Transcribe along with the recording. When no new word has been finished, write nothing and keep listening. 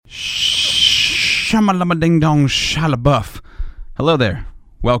Shamalama ding dong shalabuff. Hello there.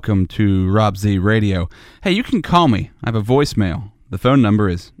 Welcome to Rob Z Radio. Hey, you can call me. I have a voicemail. The phone number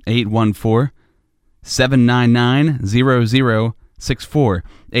is 814-799-0064.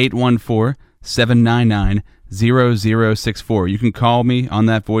 814-799-0064. You can call me on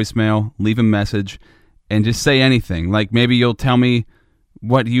that voicemail, leave a message, and just say anything. Like maybe you'll tell me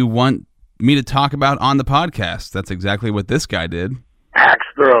what you want me to talk about on the podcast. That's exactly what this guy did. Axe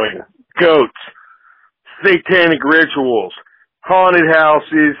throwing, goats, satanic rituals, haunted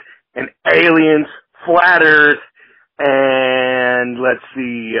houses, and aliens, flat earth, and let's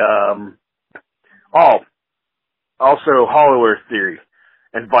see, also hollow earth theory,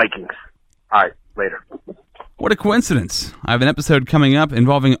 and Vikings. Alright, later. What a coincidence. I have an episode coming up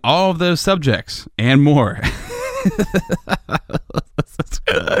involving all of those subjects and more.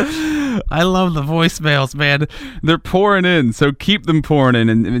 I love the voicemails, man. They're pouring in, so keep them pouring in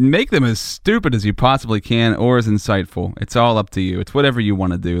and make them as stupid as you possibly can or as insightful. It's all up to you. It's whatever you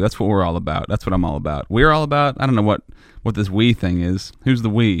want to do. That's what we're all about. That's what I'm all about. We're all about, I don't know what this we thing is. Who's the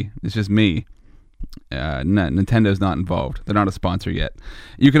we? It's just me. Nintendo's not involved. They're not a sponsor yet.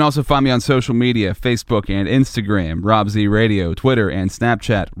 You can also find me on social media, Facebook and Instagram, Rob Z Radio, Twitter and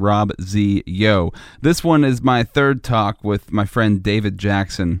Snapchat, Rob Z Yo. This one is my third talk with my friend David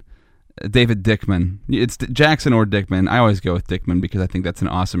Dickman. It's Jackson or Dickman. I always go with Dickman because I think that's an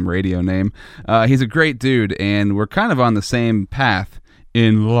awesome radio name. He's a great dude, and we're kind of on the same path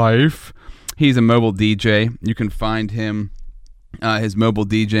in life. He's a mobile DJ. You can find him. His mobile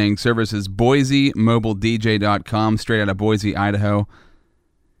DJing service is BoiseMobileDJ.com, straight out of Boise, Idaho.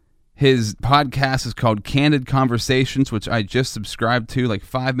 His podcast is called Candid Conversations, which I just subscribed to like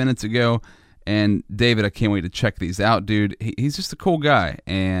 5 minutes ago. And David, I can't wait to check these out, dude. He's just a cool guy.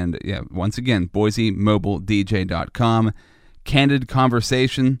 And yeah, once again, BoiseMobileDJ.com, Candid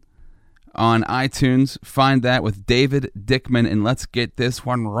Conversation on iTunes. Find that with David Dickman, and let's get this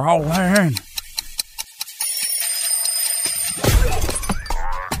one rolling.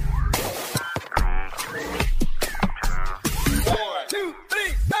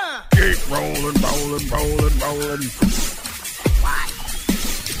 Rolling.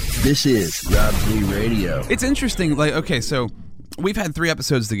 This is Rob Z Radio. It's interesting, like, okay, so we've had 3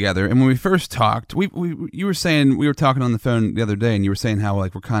 episodes together, and when we first talked, you were saying, we were talking on the phone the other day, and you were saying how,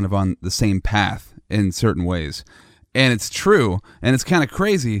 like, we're kind of on the same path in certain ways. And it's true, and it's kind of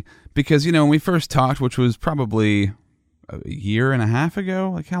crazy, because, you know, when we first talked, which was probably a year and a half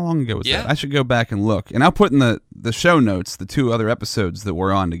ago, like, how long ago was that? I should go back and look. And I'll put in the show notes the 2 other episodes that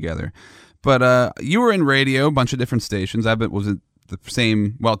we're on together. But you were in radio, a bunch of different stations. I was at the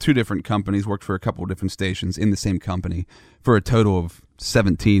same, 2 different companies, worked for a couple of different stations in the same company for a total of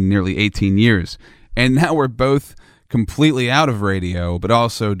 17, nearly 18 years. And now we're both completely out of radio, but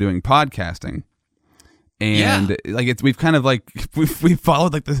also doing podcasting. And we've kind of like we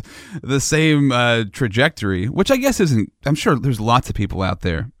followed like the same trajectory, which I guess isn't. I'm sure there's lots of people out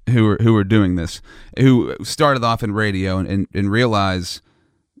there who are doing this, who started off in radio and realize.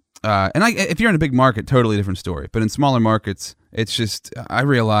 If you're in a big market, totally different story. But in smaller markets, it's just I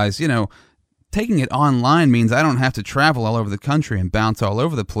realize, you know, taking it online means I don't have to travel all over the country and bounce all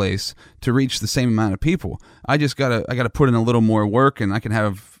over the place to reach the same amount of people. I gotta put in a little more work, and I can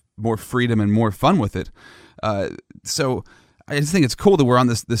have more freedom and more fun with it. So I just think it's cool that we're on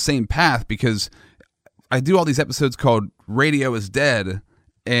the same path, because I do all these episodes called Radio is Dead,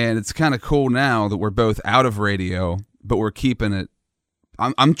 and it's kind of cool now that we're both out of radio, but we're keeping it.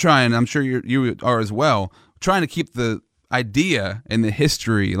 I'm trying, I'm sure you are as well, trying to keep the idea and the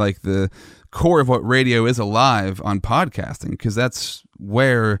history, like the core of what radio is, alive on podcasting, because that's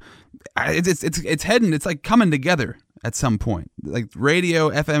where it's heading. It's like coming together at some point, like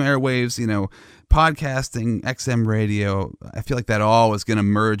radio, FM airwaves, you know, podcasting, XM radio. I feel like that all is going to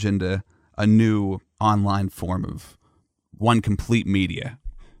merge into a new online form of one complete media.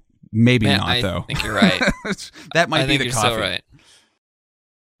 Maybe not, though. I think you're right. That might be the coffee. So right.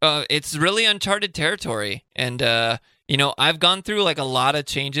 It's really uncharted territory, and you know, I've gone through like a lot of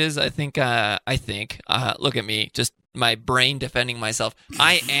changes. I think look at me, just my brain defending myself.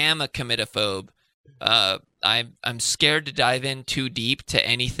 I am a committophobe. I'm scared to dive in too deep to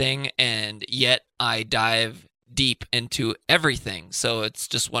anything, and yet I dive deep into everything. So it's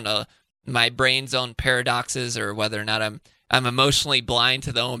just one of my brain's own paradoxes, or whether or not I'm emotionally blind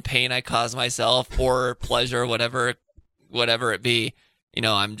to the own pain I cause myself, or pleasure, whatever it be. You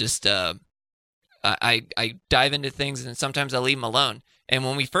know, I'm just I dive into things, and sometimes I leave them alone. And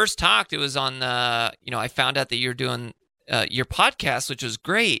when we first talked, it was on I found out that you're doing your podcast, which was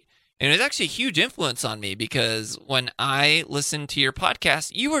great. And it was actually a huge influence on me, because when I listened to your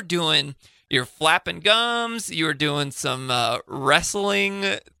podcast, you were doing you're flapping gums, you were doing some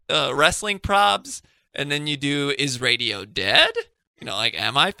wrestling props, and then you do Is Radio Dead? Like,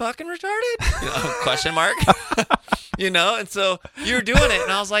 am I fucking retarded? Question mark. And so you're doing it,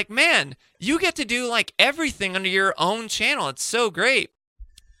 and I was like, man, you get to do like everything under your own channel. It's so great.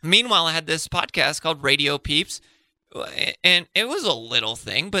 Meanwhile, I had this podcast called Radio Peeps, and it was a little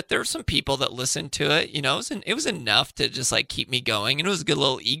thing, but there were some people that listened to it. It was enough to just like keep me going, and it was a good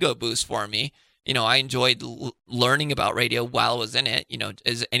little ego boost for me. I enjoyed learning about radio while I was in it.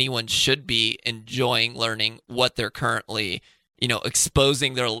 As anyone should be enjoying learning what they're currently,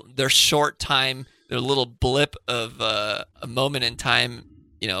 exposing their short time, their little blip of a moment in time,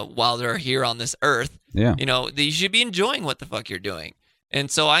 while they're here on this earth. Yeah. You should be enjoying what the fuck you're doing. And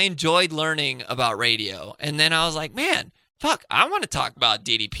so I enjoyed learning about radio. And then I was like, man, fuck, I want to talk about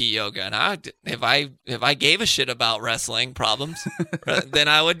DDP yoga. And if I gave a shit about wrestling problems, then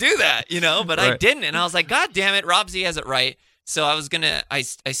I would do that, but right. I didn't. And I was like, God damn it, Rob Z has it right. So I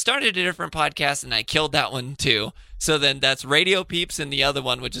started a different podcast and I killed that one too. So then that's Radio Peeps, and the other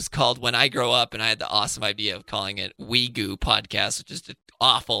one, which is called When I Grow Up. And I had the awesome idea of calling it WeGoo Podcast, which is an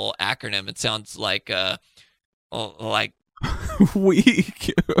awful acronym. It sounds like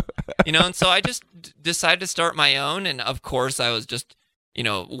weak. And so I just decided to start my own, and of course I was just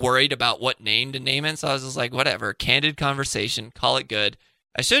worried about what name to name it, so I was just like, whatever, Candid Conversation, call it good.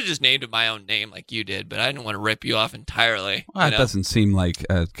 I should have just named it my own name like you did, but I didn't want to rip you off entirely. Well, that doesn't seem like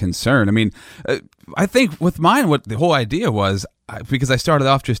a concern. I mean, I think with mine, what the whole idea was, because I started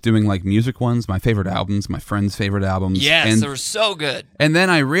off just doing like music ones, my favorite albums, my friends' favorite albums. Yes, they were so good. And then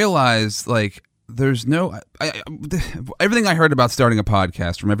I realized like, there's everything I heard about starting a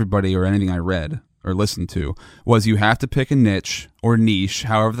podcast from everybody or anything I read or listened to was you have to pick a niche or niche,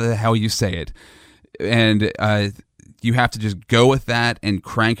 however the hell you say it, and you have to just go with that and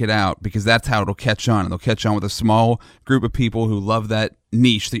crank it out, because that's how it'll catch on. It'll catch on with a small group of people who love that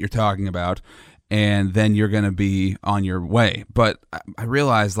niche that you're talking about, and then you're going to be on your way. But I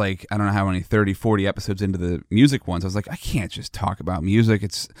realized, like, I don't know how many, 30, 40 episodes into the music ones, I was like, I can't just talk about music.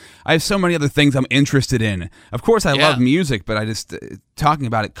 I have so many other things I'm interested in. Of course, I love music, but I just, talking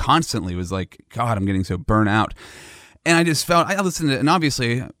about it constantly was like, God, I'm getting so burnt out. And I just felt, I listened to, and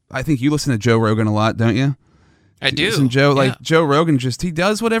obviously, I think you listen to Joe Rogan a lot, don't you? I do. Listen, Joe, like Joe Rogan, he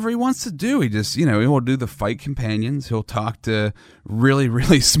does whatever he wants to do. He just, he'll do the fight companions. He'll talk to really,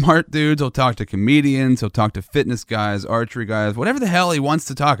 really smart dudes. He'll talk to comedians. He'll talk to fitness guys, archery guys, whatever the hell he wants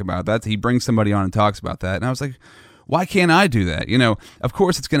to talk about. He brings somebody on and talks about that. And I was like, why can't I do that? Of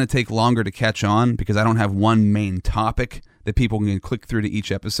course it's going to take longer to catch on because I don't have one main topic that people can click through to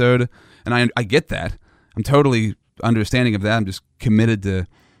each episode. And I get that. I'm totally understanding of that. I'm just committed to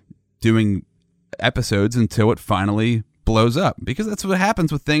doing episodes until it finally blows up, because that's what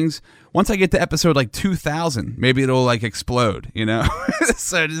happens with things. Once I get to episode like 2000, maybe it'll like explode,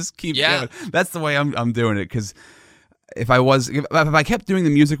 so just keep going. That's the way I'm doing it, because if I kept doing the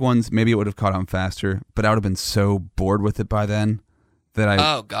music ones, maybe it would have caught on faster, but I would have been so bored with it by then that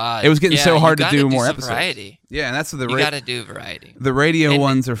oh god, it was getting so hard to do more episodes. Variety. Yeah, and that's what you got to do variety. The radio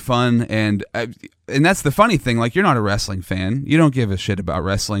ones are fun, and that's the funny thing. Like, you're not a wrestling fan, you don't give a shit about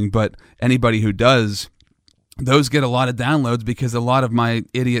wrestling, but anybody who does, those get a lot of downloads because a lot of my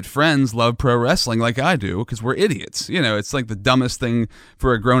idiot friends love pro wrestling like I do, because we're idiots. It's like the dumbest thing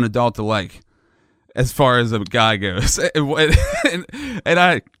for a grown adult to like, as far as a guy goes. and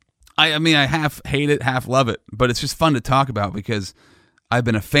I mean, I half hate it, half love it, but it's just fun to talk about because I've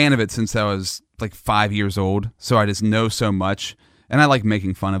been a fan of it since I was like 5 years old, so I just know so much, and I like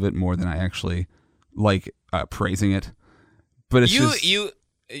making fun of it more than I actually like praising it. But it's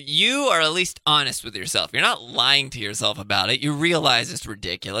you are at least honest with yourself. You're not lying to yourself about it. You realize it's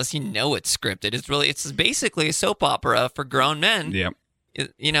ridiculous. You know it's scripted. It's basically a soap opera for grown men. Yep.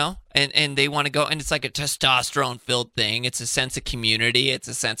 And they want to go, and it's like a testosterone-filled thing. It's a sense of community. It's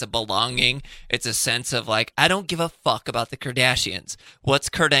a sense of belonging. It's a sense of like, I don't give a fuck about the Kardashians. What's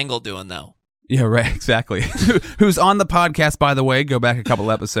Kurt Angle doing though? Yeah, right, exactly. Who's on the podcast, by the way. Go back a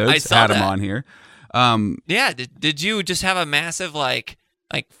couple episodes. I saw him on here. Yeah, did you just have a massive like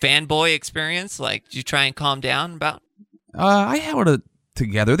fanboy experience? Like, did you try and calm down about? I held it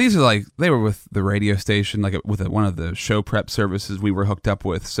together. These are like, they were with the radio station, like with one of the show prep services we were hooked up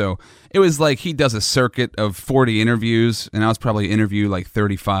with. So it was like he does a circuit of 40 interviews, and I was probably interview like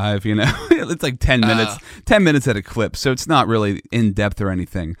 35. It's like 10 minutes, 10 minutes at a clip. So it's not really in depth or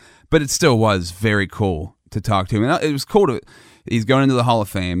anything, but it still was very cool to talk to him. And it was cool he's going into the Hall of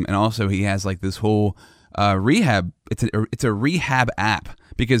Fame, and also he has like this whole rehab. It's a rehab app,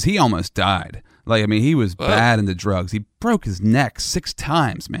 because he almost died. Like, I mean, he was bad into drugs. He broke his neck 6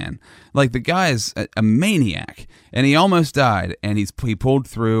 times, man. Like, the guy is a maniac, and he almost died, and he pulled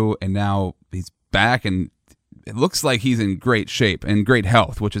through, and now he's back, and it looks like he's in great shape and great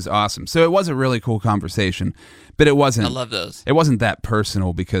health, which is awesome. So it was a really cool conversation, but it wasn't. I love those. It wasn't that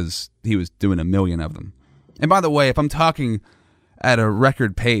personal because he was doing a million of them. And by the way, if I'm talking at a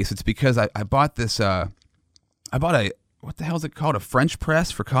record pace, it's because I bought this. I bought a, what the hell is it called? A French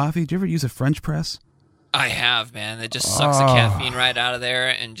press for coffee. Do you ever use a French press? I have, man. It just sucks the caffeine right out of there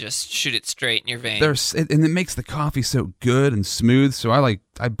and just shoot it straight in your vein. And it makes the coffee so good and smooth. So I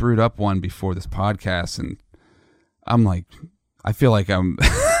brewed up one before this podcast, and I'm like, I feel like I'm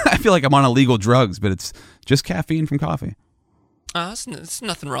on illegal drugs, but it's just caffeine from coffee. It's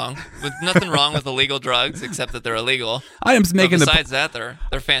nothing wrong with illegal drugs except that they're illegal. I am making besides that, they're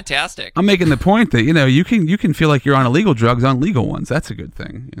fantastic. I'm making the point that you can feel like you're on illegal drugs on legal ones. That's a good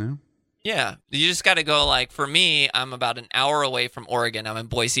thing, Yeah, you just got to go, like, for me, I'm about an hour away from Oregon. I'm in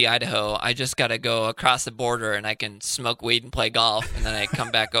Boise, Idaho. I just got to go across the border, and I can smoke weed and play golf, and then I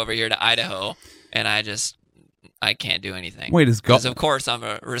come back over here to Idaho, and I can't do anything. Wait, is golf? Because, of course, I'm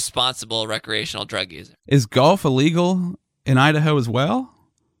a responsible recreational drug user. Is golf illegal in Idaho as well?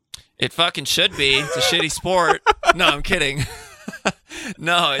 It fucking should be. It's a shitty sport. No, I'm kidding.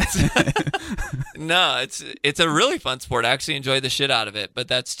 No, it's a really fun sport. I actually enjoy the shit out of it, but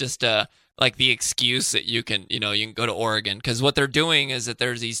that's just like the excuse that you can go to Oregon, because what they're doing is that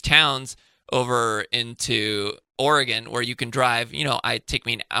there's these towns over into Oregon where you can drive. It take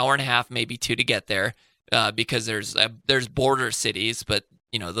me an hour and a half, maybe 2 to get there, because there's border cities, but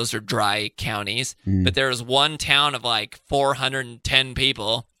those are dry counties. But there's one town of like 410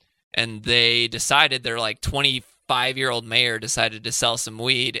 people, and they decided they're like 25-year-old mayor decided to sell some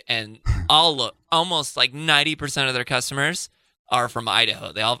weed, and almost like 90% of their customers are from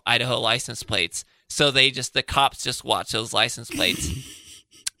Idaho. They all have Idaho license plates. So the cops just watch those license plates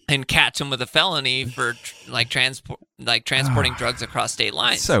and catch them with a felony for transporting drugs across state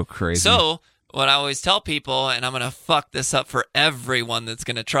lines. So crazy. So what I always tell people, and I'm going to fuck this up for everyone that's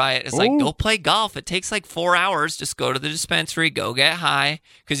going to try it, is like, go play golf. It takes like 4 hours. Just go to the dispensary, go get high,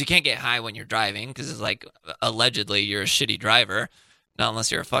 because you can't get high when you're driving, because it's like, allegedly, you're a shitty driver, not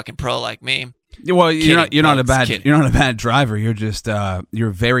unless you're a fucking pro like me. Well, you're not a bad driver. You're just you're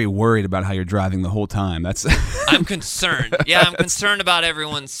very worried about how you're driving the whole time. That's I'm concerned. Yeah, I'm concerned about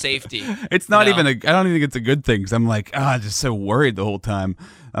everyone's safety. It's not even I don't even think it's a good thing, because I'm like, just so worried the whole time.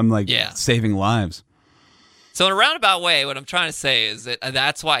 I'm like, saving lives. So in a roundabout way, what I'm trying to say is that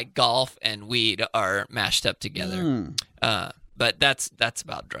that's why golf and weed are mashed up together. But that's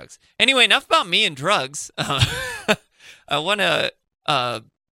about drugs. Anyway, enough about me and drugs. I want to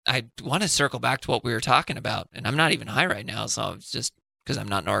circle back to what we were talking about, and I'm not even high right now, so it's just because I'm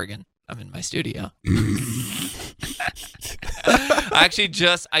not in Oregon. I'm in my studio. I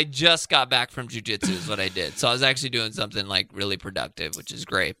just got back from jiu-jitsu is what I did. So I was actually doing something like really productive, which is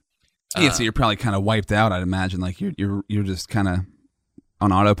great. Yeah, so you're probably kind of wiped out, I'd imagine. Like you're just kind of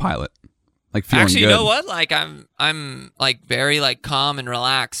on autopilot, like feeling actually, good. You know what? Like I'm like very like calm and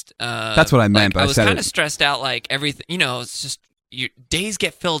relaxed. That's what I meant. Like, but I was kind of stressed out. Like everything, it's just your days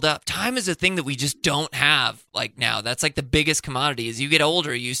get filled up. Time is a thing that we just don't have like now. That's like the biggest commodity. As you get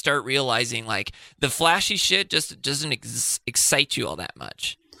older, you start realizing like the flashy shit just doesn't excite you all that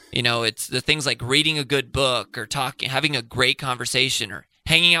much. It's the things like reading a good book or having a great conversation or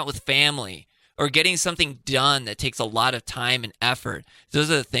hanging out with family or getting something done that takes a lot of time and effort.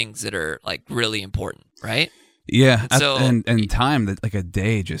 Those are the things that are like really important, right? Yeah. And time, that like a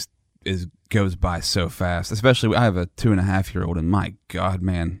day just goes by so fast. Especially I have a 2.5-year-old, and my God,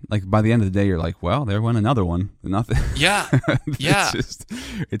 man, like by the end of the day, you're like, well, there went another one. Nothing. Yeah. Yeah.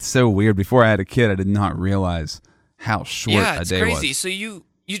 It's so weird. Before I had a kid, I did not realize how short a day was. Yeah, it's crazy. So you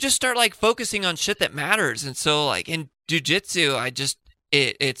just start like focusing on shit that matters. And so like in jiu-jitsu,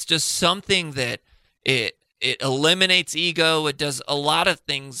 it's just something that it eliminates ego. It does a lot of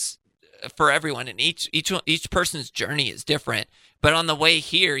things for everyone, and each person's journey is different. But on the way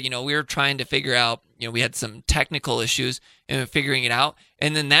here, we were trying to figure out, we had some technical issues and figuring it out.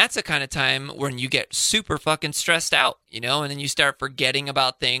 And then that's a kind of time when you get super fucking stressed out, and then you start forgetting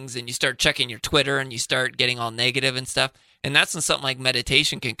about things and you start checking your Twitter and you start getting all negative and stuff. And that's when something like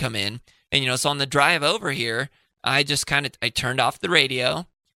meditation can come in. And, so on the drive over here, I turned off the radio,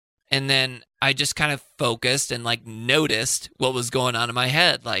 and then I just kind of focused and like noticed what was going on in my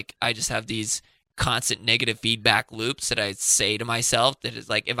head. Like I just have these constant negative feedback loops that I say to myself that is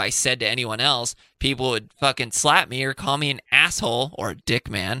like, if I said to anyone else, people would fucking slap me or call me an asshole or a dick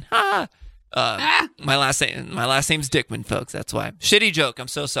man. My last name's Dickman, folks. That's why. Shitty joke. I'm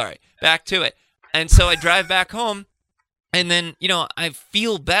so sorry. Back to it. And so I drive back home, and then, I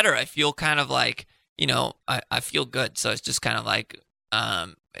feel better. I feel kind of like, I feel good. So it's just kind of like,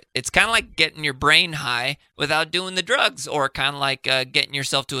 it's kind of like getting your brain high without doing the drugs, or kind of like getting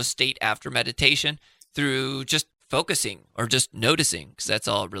yourself to a state after meditation through just focusing or just noticing, because that's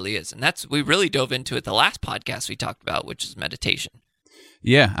all it really is. And we really dove into it the last podcast we talked about, which is meditation.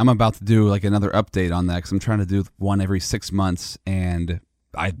 Yeah, I'm about to do like another update on that because I'm trying to do one every 6 months, and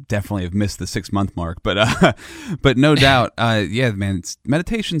I definitely have missed the 6 month mark. But no doubt, yeah, man,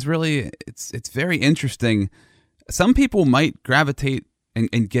 meditation's really it's very interesting. Some people might gravitate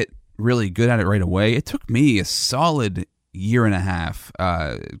and get really good at it right away. It took me a solid year and a half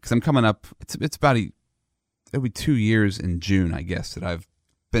because I'm coming up. It's about it'll be 2 years in June, I guess, that I've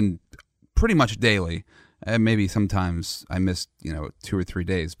been pretty much daily. Maybe sometimes I missed 2 or 3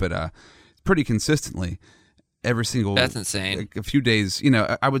 days, but pretty consistently every single. That's insane. A few days,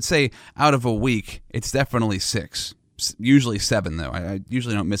 I would say out of a week, it's definitely 6. Usually 7 though. I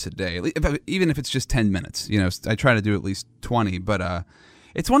usually don't miss a day, even if it's just 10 minutes. I try to do at least 20, but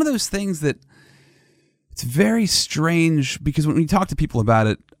it's one of those things that it's very strange because when you talk to people about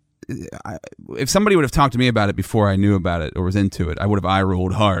it, if somebody would have talked to me about it before I knew about it or was into it, I would have eye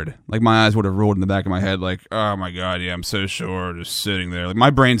rolled hard. Like my eyes would have rolled in the back of my head, like, oh my god, yeah, I'm so sure, just sitting there. Like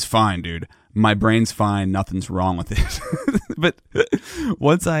my brain's fine, dude. My brain's fine. Nothing's wrong with it. But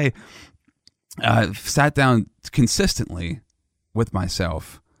once I sat down consistently with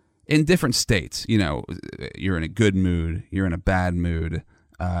myself in different states, you're in a good mood, you're in a bad mood,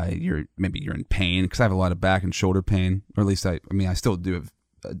 you're in pain, because I have a lot of back and shoulder pain, or at least I still do have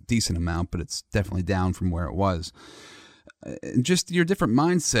a decent amount, but it's definitely down from where it was. Just your different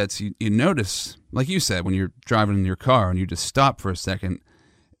mindsets, you notice, like you said, when you're driving in your car and you just stop for a second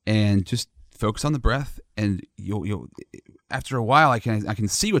and just focus on the breath, and you'll after a while I can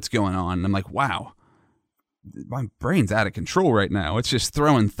see what's going on, and I'm like, wow, my brain's out of control right now. It's just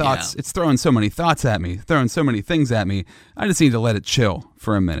throwing thoughts. Yeah. It's throwing so many thoughts at me, throwing so many things at me. I just need to let it chill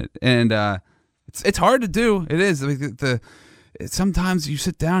for a minute, and it's hard to do. It is. Sometimes you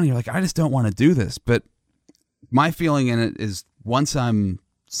sit down and you're like, I just don't want to do this. But my feeling in it is once I'm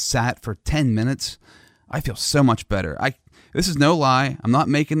sat for 10 minutes, I feel so much better. This is no lie. I'm not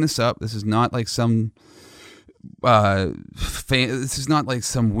making this up. This is not like some this is not like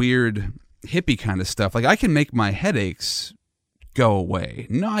some weird hippie kind of stuff. Like I can make my headaches go away.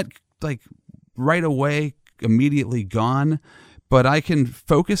 Not like right away, immediately gone, but I can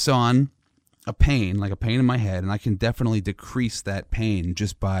focus on a pain in my head, and I can definitely decrease that pain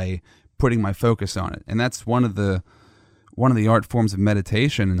just by putting my focus on it. And that's one of the art forms of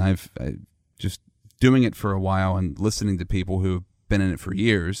meditation, and I've just doing it for a while and listening to people who've been in it for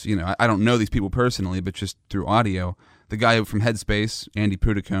years. I don't know these people personally, but just through audio. The guy from Headspace, Andy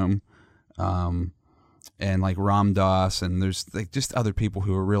Puddicombe, and like Ram Dass, and there's like just other people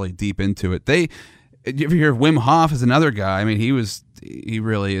who are really deep into it. You ever hear of Wim Hof is another guy. I mean, he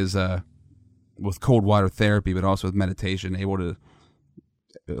really is with cold water therapy, but also with meditation, able to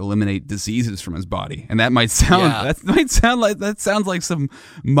eliminate diseases from his body. And that might sound that sounds like some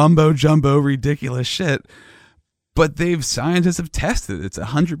mumbo jumbo ridiculous shit, but scientists have tested it. It's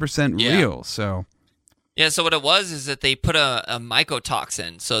 100% real. So so what it was is that they put a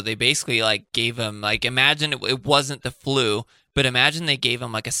mycotoxin. So they basically like gave him, like, imagine it wasn't the flu, but imagine they gave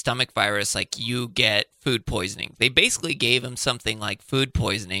him like a stomach virus, like you get food poisoning. They basically gave him something like food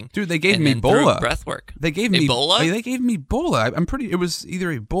poisoning. Dude, they gave me Ebola. Breath work. They gave me Ebola. They gave me Ebola. It was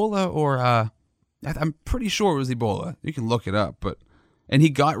either Ebola or I'm pretty sure it was Ebola. You can look it up, and he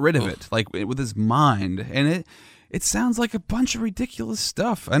got rid of it like with his mind, and it sounds like a bunch of ridiculous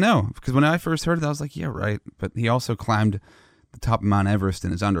stuff. I know, because when I first heard it, I was like, yeah, right. But he also climbed the top of Mount Everest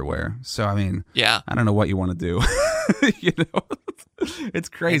in his underwear. So I mean, I don't know what you want to do. It's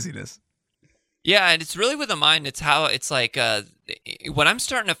craziness. Yeah, and it's really with the mind. It's how it's like what I'm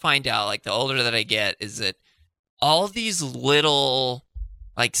starting to find out, like the older that I get, is that all these little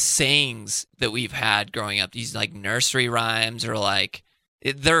like sayings that we've had growing up, these like nursery rhymes, or like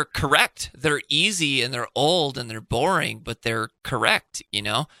they're correct. They're easy and they're old and they're boring, but they're correct.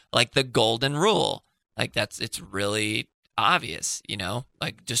 Like the golden rule. Like it's really obvious,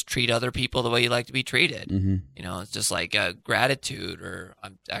 like just treat other people the way you like to be treated. Mm-hmm. It's just like gratitude, or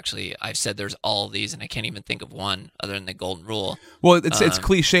I've said there's all of these and I can't even think of one other than the golden rule. Well, it's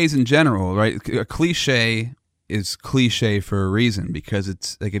cliches in general, right? A cliche is cliche for a reason, because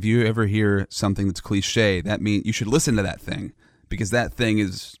it's like if you ever hear something that's cliche, that means you should listen to that thing, because that thing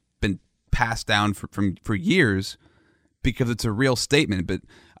has been passed down for years, because it's a real statement. But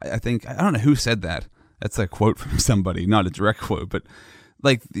I think, I don't know who said that. That's a quote from somebody, not a direct quote, but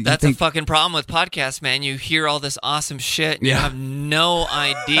like that's a fucking problem with podcasts, man. You hear all this awesome shit, and you have no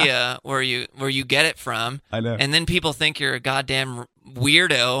idea where you get it from. I know. And then people think you're a goddamn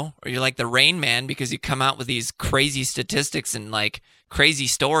weirdo, or you're like the Rain Man because you come out with these crazy statistics and like crazy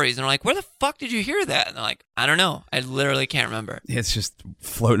stories, and they're like, "Where the fuck did you hear that?" And they're like, "I don't know. I literally can't remember." It's just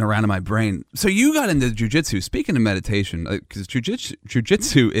floating around in my brain. So you got into jujitsu. Speaking of meditation, because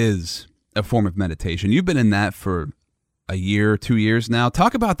jujitsu is a form of meditation. You've been in that for a year, 2 years now.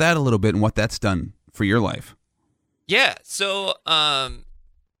 Talk about that a little bit and what that's done for your life. Yeah. So,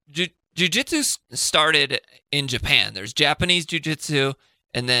 jujitsu started in Japan. There's Japanese jujitsu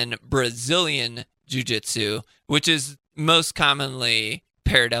and then Brazilian jujitsu, which is most commonly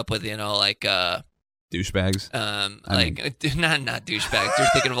paired up with, like douchebags. Not douchebags. You're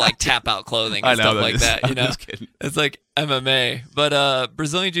thinking of like tap out clothing and stuff like that. I'm just kidding. It's like MMA, but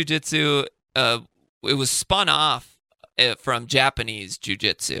Brazilian jiu-jitsu, it was spun off from Japanese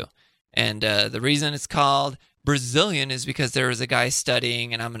jiu-jitsu, and the reason it's called Brazilian is because there was a guy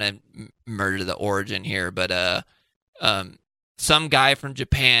studying, and I'm gonna murder the origin here, but some guy from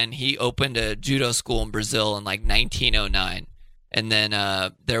Japan, he opened a judo school in Brazil in like 1909. And then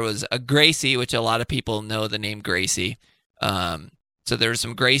there was a Gracie, which a lot of people know the name Gracie. So there were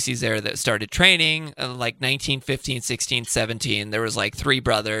some Gracies there that started training like 1915, 16, 17. There was like 3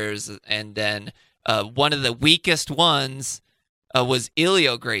 brothers. And then one of the weakest ones was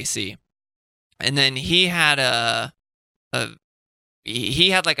Elio Gracie. And then he had he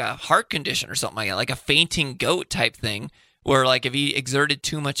had like a heart condition or something like a fainting goat type thing, where like if he exerted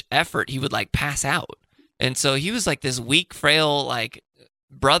too much effort, he would like pass out. And so he was like this weak, frail, like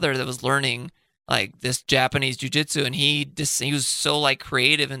brother that was learning like this Japanese jiu-jitsu, and he was so like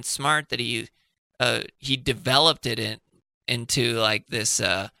creative and smart that he developed it into like this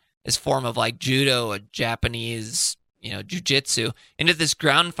form of like judo, a Japanese jiu-jitsu, into this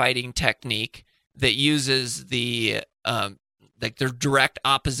ground fighting technique that uses the like their direct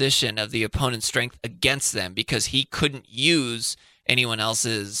opposition of the opponent's strength against them, because he couldn't use anyone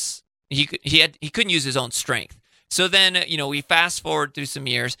else's. He couldn't use his own strength. So then, we fast forward through some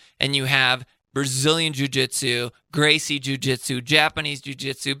years, and you have Brazilian Jiu-Jitsu, Gracie Jiu-Jitsu, Japanese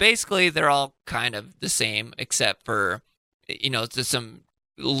Jiu-Jitsu. Basically, they're all kind of the same, except for, just some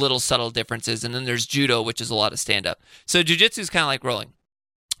little subtle differences. And then there's Judo, which is a lot of stand-up. So Jiu-Jitsu is kind of like rolling,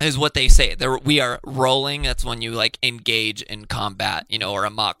 is what they say. We are rolling. That's when you like engage in combat, or a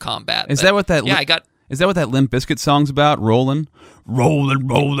mock combat. Is that what that? Yeah, Is that what that Limp Bizkit song's about? Rolling.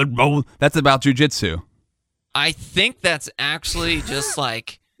 That's about jujitsu. I think that's actually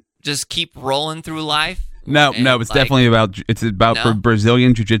just keep rolling through life. No, it's like, definitely about. It's about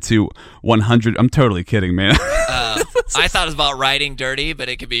Brazilian Jiu-Jitsu 100. I'm totally kidding, man. I thought it was about riding dirty, but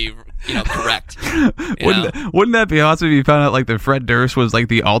it could be, correct. Wouldn't that be awesome if you found out like that Fred Durst was like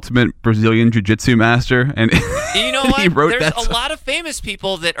the ultimate Brazilian Jiu-Jitsu master, and you know what? he wrote There's that a lot of famous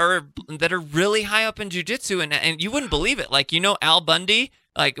people that are really high up in Jiu-Jitsu, and you wouldn't believe it. Like Al Bundy,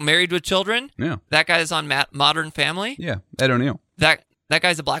 like Married with Children. Yeah, that guy is on Modern Family. Yeah, Ed O'Neill. That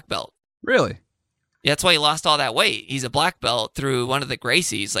guy's a black belt. Really? Yeah, that's why he lost all that weight. He's a black belt through one of the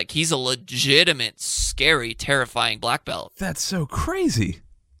Gracies. Like, he's a legitimate, scary, terrifying black belt. That's so crazy.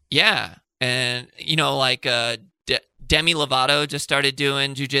 Yeah. And, like Demi Lovato just started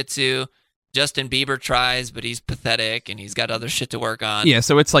doing jiu-jitsu. Justin Bieber tries, but he's pathetic, and he's got other shit to work on. Yeah,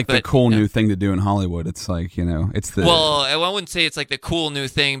 so it's like the cool new thing to do in Hollywood. It's like, it's the... Well, I wouldn't say it's like the cool new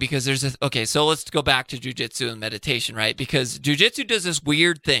thing, because there's a... Okay, so let's go back to jiu-jitsu and meditation, right? Because jiu-jitsu does this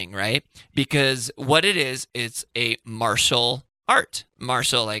weird thing, right? Because what it is, it's a martial art.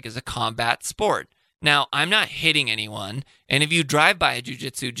 Martial, like, is a combat sport. Now, I'm not hitting anyone, and if you drive by a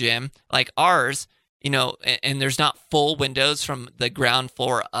jiu-jitsu gym like ours... and there's not full windows from the ground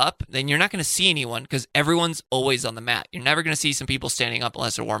floor up, then you're not going to see anyone, because everyone's always on the mat. You're never going to see some people standing up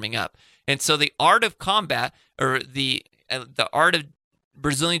unless they're warming up. And so the art of combat, or the art of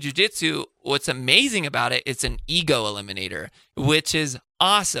Brazilian Jiu-Jitsu, what's amazing about it, it's an ego eliminator, which is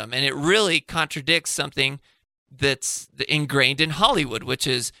awesome. And it really contradicts something that's ingrained in Hollywood, which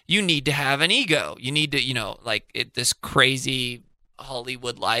is you need to have an ego. You need to, this crazy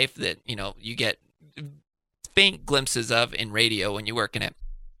Hollywood life that, you get faint glimpses of in radio when you work in it.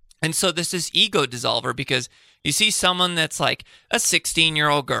 And so this is ego dissolver, because you see someone that's like a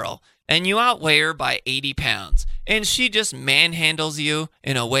 16-year-old girl, and you outweigh her by 80 pounds, and she just manhandles you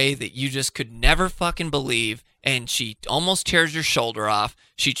in a way that you just could never fucking believe, and she almost tears your shoulder off.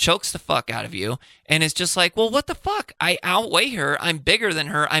 She chokes the fuck out of you, and it's just like, well, what the fuck? I outweigh her. I'm bigger than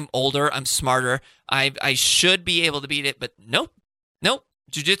her. I'm older. I'm smarter. I should be able to beat it, but nope.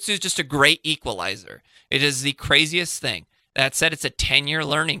 Jiu-jitsu is just a great equalizer. It is the craziest thing. That said, it's a 10-year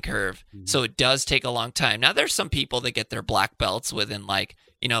learning curve, so it does take a long time. Now, there's some people that get their black belts within, like,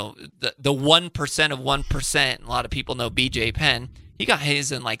 you know, the 1% of 1%. A lot of people know BJ Penn. He got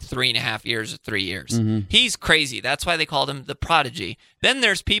his in like 3.5 years or 3 years. He's crazy. That's why they called him the prodigy. Then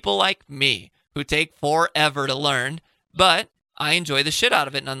there's people like me who take forever to learn, but I enjoy the shit out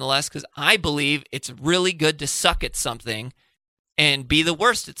of it nonetheless because I believe it's really good to suck at something and be the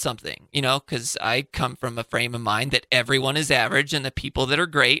worst at something, you know, because I come from a frame of mind that everyone is average and the people that are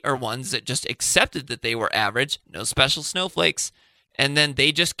great are ones that just accepted that they were average, no special snowflakes, and then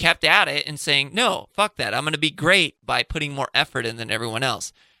they just kept at it and saying, no, fuck that, I'm going to be great by putting more effort in than everyone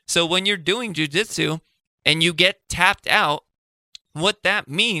else. So when you're doing jiu-jitsu and you get tapped out, what that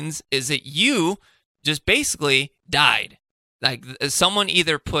means is that you just basically died. Like someone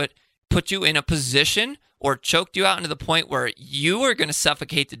either put you in a position or choked you out into the point where you are going to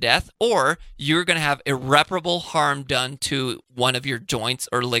suffocate to death, or you're going to have irreparable harm done to one of your joints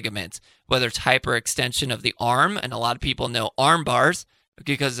or ligaments, whether it's hyperextension of the arm, and a lot of people know arm bars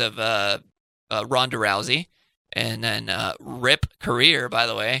because of Ronda Rousey, and then RIP career, by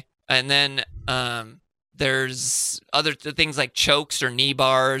the way. And then there's other things like chokes or knee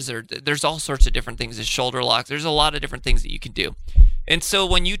bars, or there's all sorts of different things, shoulder locks. There's a lot of different things that you can do. And so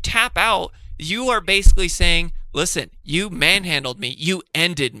when you tap out, you are basically saying, listen, you manhandled me, you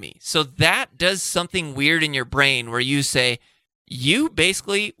ended me. So that does something weird in your brain where you say, you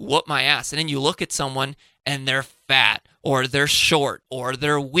basically whoop my ass. And then you look at someone and they're fat or they're short or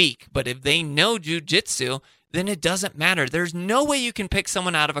they're weak. But if they know jiu-jitsu, then it doesn't matter. There's no way you can pick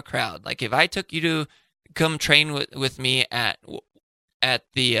someone out of a crowd. Like if I took you to come train with me at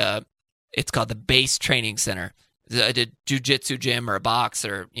the, it's called the Base Training Center. I did jiu-jitsu gym or a box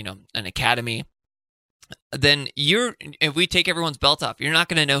or, you know, an academy, then if we take everyone's belt off, you're not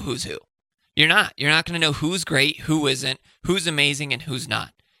going to know who's who. You're not going to know who's great, who isn't, who's amazing, and who's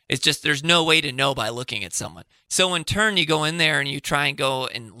not. It's just there's no way to know by looking at someone. So in turn, you go in there and you try and go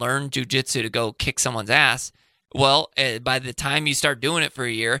and learn jiu-jitsu to go kick someone's ass. Well, by the time you start doing it for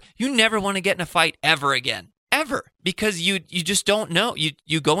a year, you never want to get in a fight ever again. Ever, because you just don't know.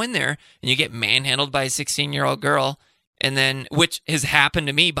 You go in there and you get manhandled by a 16-year-old girl, and then, which has happened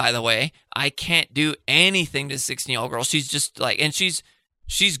to me, by the way. I can't do anything to a 16-year-old girl. She's just like, and she's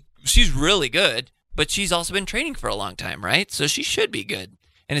really good, but she's also been training for a long time, right? So she should be good.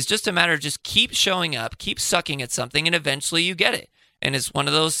 And it's just a matter of just keep showing up, keep sucking at something, and eventually you get it. And it's one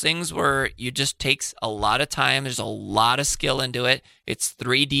of those things where you just takes a lot of time. There's a lot of skill into it. It's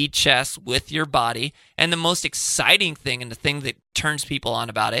 3D chess with your body. And the most exciting thing, and the thing that turns people on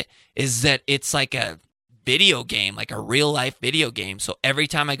about it, is that it's like a video game, like a real life video game. So every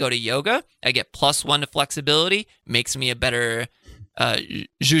time I go to yoga, I get +1 to flexibility, makes me a better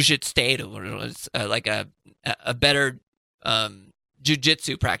jiu-jitsu, like a better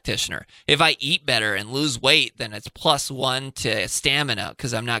jiu-jitsu practitioner. If I eat better and lose weight, then it's +1 to stamina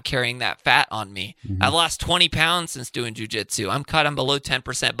because I'm not carrying that fat on me. I've lost 20 pounds since doing jiu-jitsu. I'm below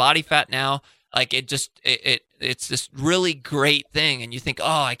 10% body fat now. Like it's this really great thing. And you think,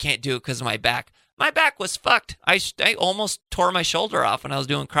 oh, I can't do it because of my back. My back was fucked. I almost tore my shoulder off when I was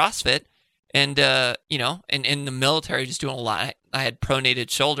doing CrossFit. And, you know, and in the military, just doing a lot. I had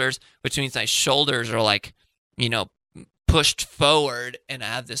pronated shoulders, which means my shoulders are like, you know, pushed forward, and I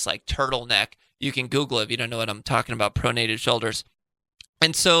have this like turtleneck. You can Google it if you don't know what I'm talking about, pronated shoulders.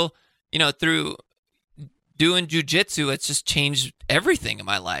 And so, you know, through doing jiu-jitsu, it's just changed everything in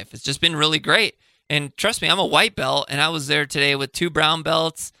my life. It's just been really great. And trust me, I'm a white belt, and I was there today with 2 brown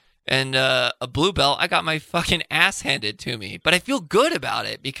belts and a blue belt. I got my fucking ass handed to me, but I feel good about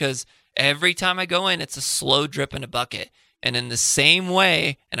it because every time I go in, it's a slow drip in a bucket. And in the same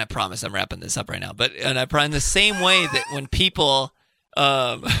way, and I promise I'm wrapping this up right now, in the same way that when people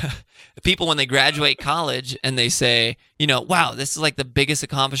when they graduate college and they say, you know, wow, this is like the biggest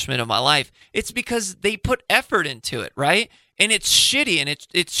accomplishment of my life, it's because they put effort into it, right? And it's shitty, and it's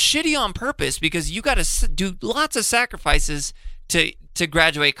shitty on purpose because you got to do lots of sacrifices to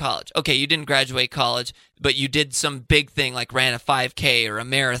graduate college. Okay, you didn't graduate college, but you did some big thing like ran a 5K or a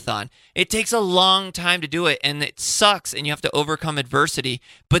marathon. It takes a long time to do it, and it sucks, and you have to overcome adversity,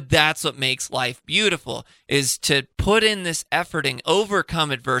 but that's what makes life beautiful, is to put in this effort and overcome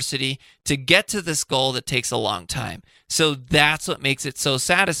adversity to get to this goal that takes a long time. So that's what makes it so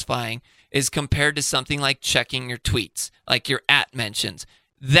satisfying, is compared to something like checking your tweets, like your @mentions.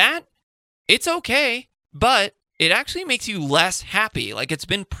 That, it's okay, but it actually makes you less happy. Like, it's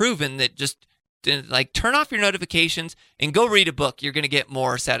been proven that just like turn off your notifications and go read a book. You're going to get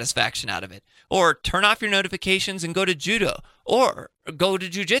more satisfaction out of it. Or turn off your notifications and go to judo, or go to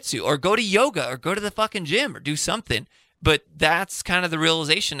jujitsu, or go to yoga, or go to the fucking gym, or do something. But that's kind of the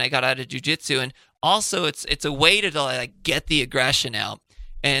realization I got out of jujitsu. And also it's a way to like get the aggression out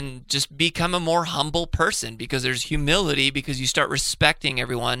and just become a more humble person, because there's humility, because you start respecting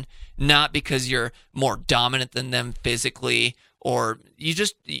everyone, not because you're more dominant than them physically, or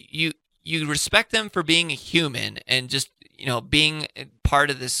you respect them for being a human and just, being part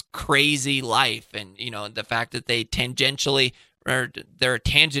of this crazy life. And, the fact that they tangentially, or they're a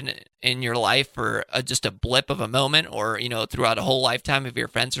tangent in your life for just a blip of a moment, or, throughout a whole lifetime of your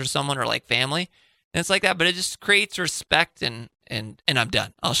friends or someone, or like family. And it's like that, but it just creates respect, and I'm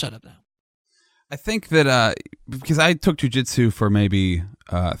done. I'll shut up now. I think that because I took jujitsu for maybe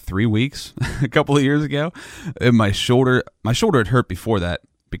 3 weeks a couple of years ago, and my shoulder had hurt before that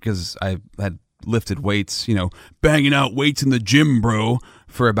because I had lifted weights, banging out weights in the gym, bro,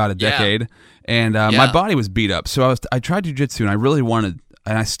 for about a decade, and my body was beat up. So I tried jujitsu, and I really wanted,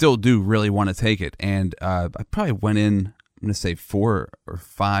 and I still do really want to take it. And I probably went in, I'm going to say 4 or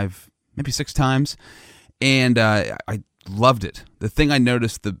 5, maybe 6 times, and I loved it. The thing I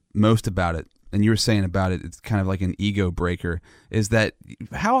noticed the most about it, and you were saying about it, it's kind of like an ego breaker, is that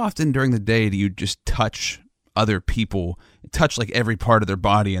how often during the day do you just touch other people, touch like every part of their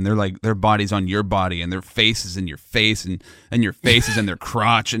body, and they're like, their body's on your body, and their face is in your face, and your face is in their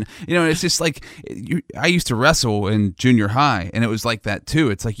crotch, and it's just like, I used to wrestle in junior high, and it was like that too.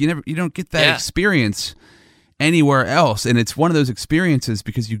 It's like you don't get that experience anywhere else, and it's one of those experiences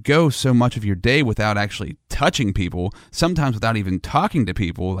because you go so much of your day without actually touching people, sometimes without even talking to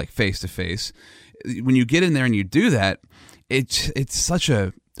people like face to face. When you get in there and you do that, it's such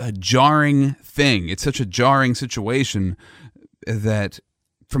a jarring thing. It's such a jarring situation that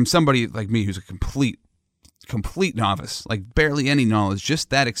from somebody like me who's a complete novice, like barely any knowledge,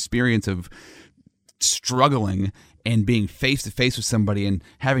 just that experience of struggling and being face to face with somebody and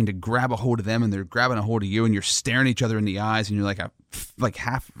having to grab a hold of them, and they're grabbing a hold of you, and you're staring each other in the eyes, and you're like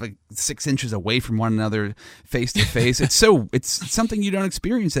 6 inches away from one another, face to face. It's something you don't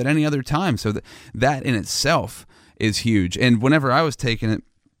experience at any other time. So that in itself is huge. And whenever I was taking it,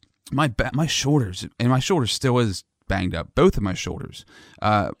 my shoulders, and my shoulder still is banged up, both of my shoulders,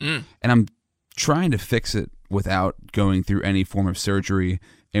 and I'm trying to fix it without going through any form of surgery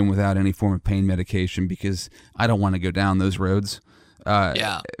and without any form of pain medication, because I don't want to go down those roads.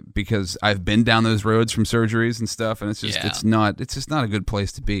 Because I've been down those roads from surgeries and stuff, and it's just not a good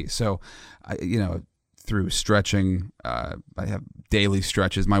place to be. So, through stretching, I have daily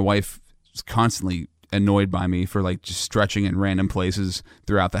stretches. My wife is constantly annoyed by me for like just stretching in random places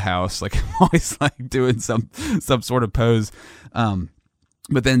throughout the house. Like I'm always like doing some sort of pose.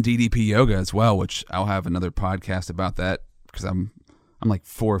 But then DDP yoga as well, which I'll have another podcast about that, because I'm like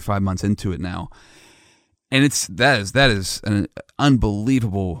 4 or 5 months into it now. And that is an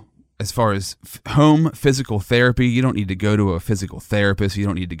unbelievable, as far as home physical therapy. You don't need to go to a physical therapist. You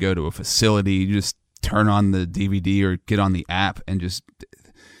don't need to go to a facility. You just turn on the DVD or get on the app, and just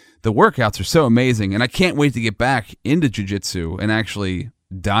the workouts are so amazing. And I can't wait to get back into jiu-jitsu and actually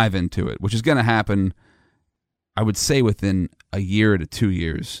dive into it, which is going to happen, I would say, within a year to 2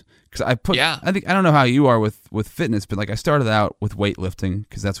 years. Because I don't know how you are with fitness, but like I started out with weightlifting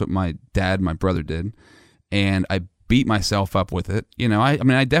because that's what my brother did, and I beat myself up with it.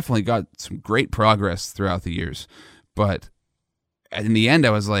 I definitely got some great progress throughout the years, but in the end I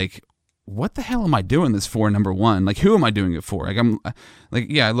was like, what the hell am I doing this for? Number one, like, who am I doing it for? Like, I'm like,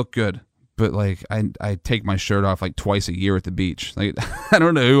 yeah, I look good, but like I take my shirt off like twice a year at the beach. Like, I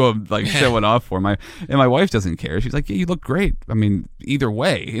don't know who I'm like showing off for. My wife doesn't care. She's like, yeah, you look great. I mean, either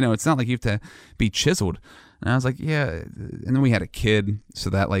way, it's not like you have to be chiseled. And I was like, yeah. And then we had a kid, so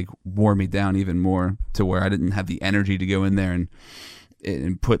that like wore me down even more, to where I didn't have the energy to go in there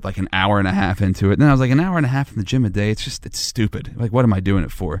and put like an hour and a half into it. And then I was like, an hour and a half in the gym a day, it's stupid. Like, what am I doing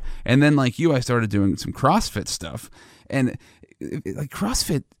it for? And then like I started doing some CrossFit stuff, and like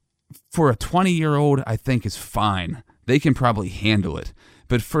CrossFit for a 20-year-old, I think, is fine. They can probably handle it.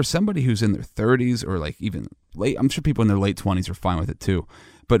 But for somebody who's in their 30s or like even late, I'm sure people in their late 20s are fine with it too.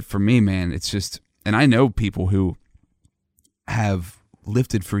 But for me, man, it's just, and I know people who have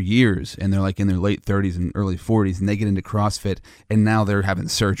lifted for years and they're like in their late 30s and early 40s, and they get into CrossFit and now they're having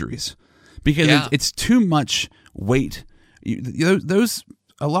surgeries because it's too much weight.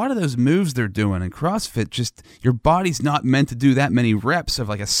 A lot of those moves they're doing in CrossFit, just your body's not meant to do that many reps of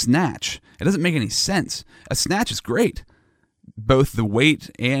like a snatch. It doesn't make any sense. A snatch is great. Both the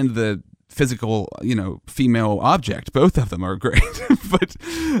weight and the physical, female object. Both of them are great. But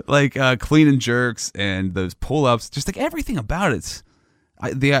like clean and jerks and those pull-ups, just like everything about it.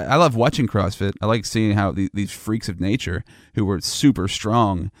 I love watching CrossFit. I like seeing how these freaks of nature who are super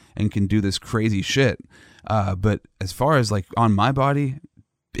strong and can do this crazy shit. But as far as like on my body,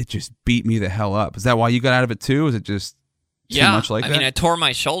 it just beat me the hell up. Is that why you got out of it too? Is it just too much like that? I mean, I tore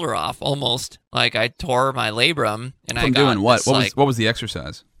my shoulder off almost. Like I tore my labrum, and I got doing what? This, what was the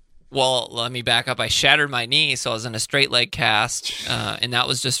exercise? Well, let me back up. I shattered my knee, so I was in a straight leg cast, and that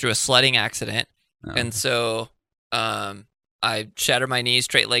was just through a sledding accident. Oh. And so I shattered my knee,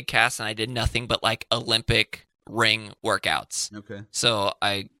 straight leg cast, and I did nothing but like Olympic ring workouts. Okay. So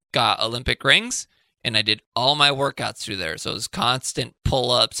I got Olympic rings, and I did all my workouts through there. So it was constant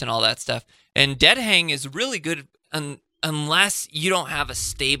pull-ups and all that stuff. And dead hang is really good unless you don't have a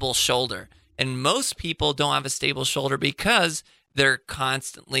stable shoulder. And most people don't have a stable shoulder because they're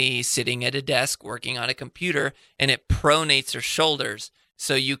constantly sitting at a desk working on a computer, and it pronates their shoulders.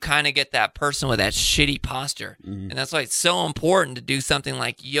 So you kind of get that person with that shitty posture. Mm-hmm. And that's why it's so important to do something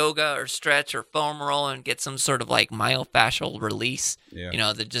like yoga or stretch or foam roll and get some sort of like myofascial release,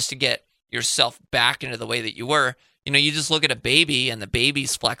 just to get yourself back into the way that you were. You just look at a baby and the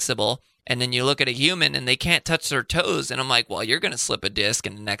baby's flexible, and then you look at a human and they can't touch their toes. And I'm like, well, you're going to slip a disc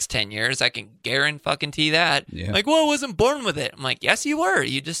in the next 10 years. I can guarantee that. Yeah. Like, well, I wasn't born with it. I'm like, yes, you were.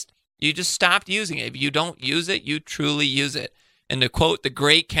 You just stopped using it. If you don't use it, you truly use it. And to quote the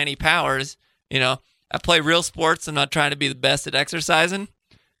great Kenny Powers, I play real sports. I'm not trying to be the best at exercising.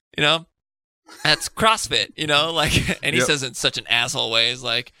 That's CrossFit, and he says it in such an asshole way. He's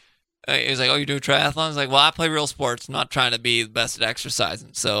like, oh, you do triathlons? He's like, well, I play real sports. I'm not trying to be the best at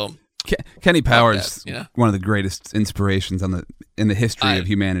exercising. So Kenny Powers, one of the greatest inspirations in the history of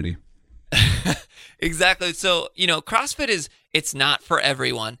humanity. Exactly. So, CrossFit it's not for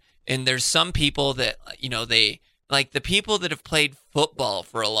everyone. And there's some people that, they, like the people that have played football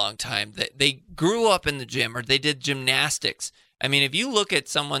for a long time, that they grew up in the gym or they did gymnastics. I mean, if you look at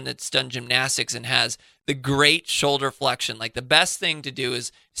someone that's done gymnastics and has the great shoulder flexion, like the best thing to do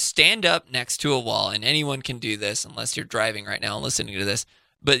is stand up next to a wall, and anyone can do this unless you're driving right now and listening to this.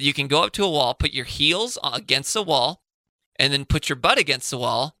 But you can go up to a wall, put your heels against the wall, and then put your butt against the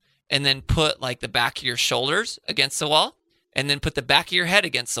wall, and then put like the back of your shoulders against the wall, and then put the back of your head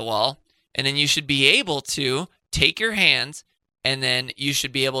against the wall. And then you should be able to take your hands, and then you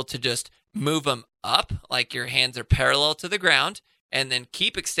should be able to just move them up, like your hands are parallel to the ground, and then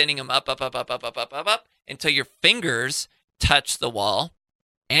keep extending them up, until your fingers touch the wall,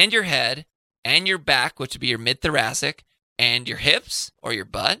 and your head, and your back, which would be your mid-thoracic, and your hips, or your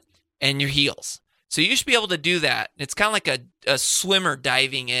butt, and your heels. So you should be able to do that. It's kind of like a swimmer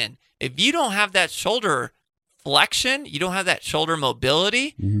diving in. If you don't have that shoulder flexion, you don't have that shoulder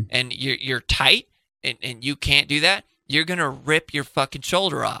mobility, and you're tight, and you can't do that, you're going to rip your fucking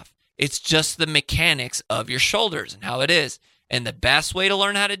shoulder off. It's just the mechanics of your shoulders and how it is. And the best way to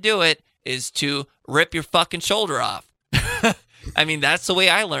learn how to do it is to rip your fucking shoulder off. I mean, that's the way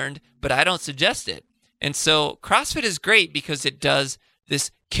I learned, but I don't suggest it. And so CrossFit is great because it does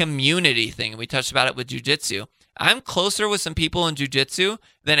this community thing. And we touched about it with jiu-jitsu. I'm closer with some people in jiu-jitsu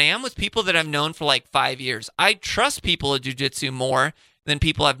than I am with people that I've known for like 5 years. I trust people in jiu-jitsu more than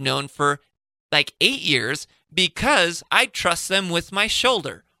people I've known for like 8 years because I trust them with my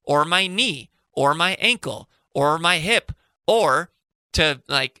shoulder or my knee or my ankle or my hip, or to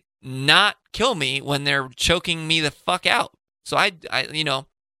like not kill me when they're choking me the fuck out. So I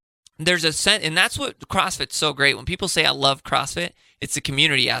there's a sense, and that's what CrossFit's so great. When people say I love CrossFit, it's the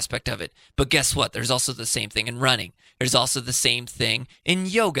community aspect of it. But guess what? There's also the same thing in running. There's also the same thing in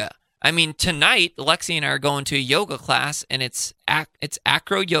yoga. I mean, tonight, Lexi and I are going to a yoga class, and it's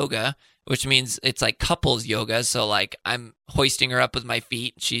acro yoga, which means it's like couples yoga. So like I'm hoisting her up with my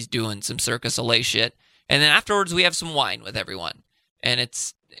feet. She's doing some Circus Olay shit. And then afterwards we have some wine with everyone. And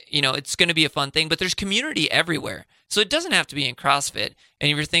it's going to be a fun thing, but there's community everywhere. So it doesn't have to be in CrossFit. And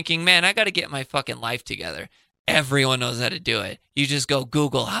if you're thinking, man, I got to get my fucking life together, everyone knows how to do it. You just go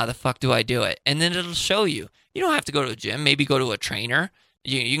Google, how the fuck do I do it? And then it'll show you. You don't have to go to a gym. Maybe go to a trainer.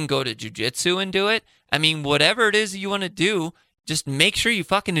 You can go to jiu-jitsu and do it. I mean, whatever it is you want to do, just make sure you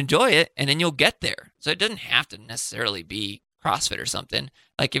fucking enjoy it, and then you'll get there. So it doesn't have to necessarily be CrossFit or something.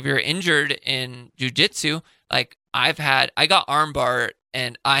 Like if you're injured in jiu-jitsu, like I got armbar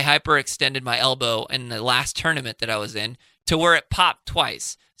and I hyperextended my elbow in the last tournament that I was in to where it popped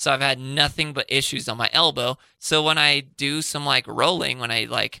twice. So I've had nothing but issues on my elbow. So when I do some like rolling,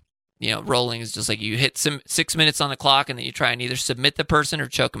 rolling is just like you hit 6 minutes on the clock and then you try and either submit the person or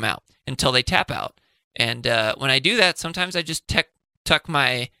choke them out until they tap out. And when I do that, sometimes I just tuck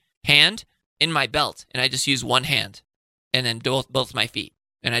my hand in my belt, and I just use one hand, and then both my feet,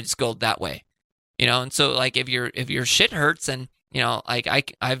 and I just go that way, And so like if your shit hurts, and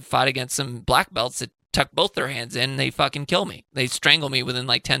like I've fought against some black belts that tuck both their hands in, and they fucking kill me. They strangle me within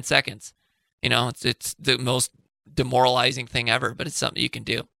like 10 seconds. It's the most demoralizing thing ever, but it's something you can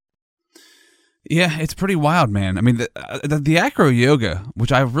do. Yeah, it's pretty wild, man. I mean, the acro yoga,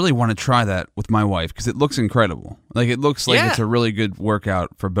 which I really want to try that with my wife because it looks incredible. Like it looks like it's a really good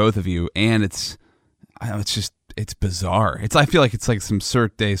workout for both of you, and it's bizarre. I feel like it's like some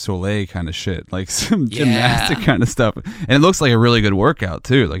Cirque du Soleil kind of shit, like some gymnastic kind of stuff, and it looks like a really good workout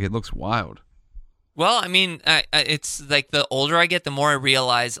too. Like it looks wild. Well, I mean, it's like the older I get, the more I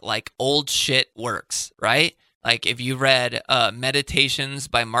realize like old shit works, right? Like if you read Meditations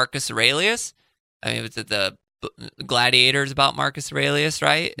by Marcus Aurelius. I mean, it's the Gladiators about Marcus Aurelius,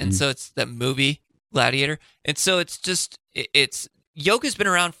 right? And so it's the movie Gladiator. And so it's yoga's been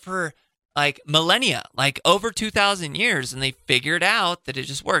around for like millennia, like over 2,000 years, and they figured out that it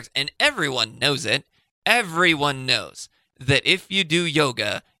just works. And everyone knows it. Everyone knows that if you do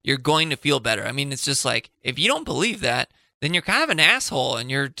yoga, you're going to feel better. I mean, it's just like, if you don't believe that, then you're kind of an asshole and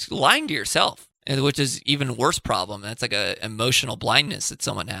you're lying to yourself, which is even worse problem. That's like a emotional blindness that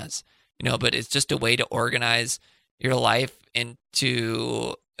someone has. But it's just a way to organize your life and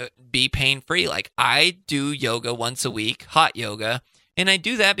to be pain-free. Like I do yoga once a week, hot yoga, and I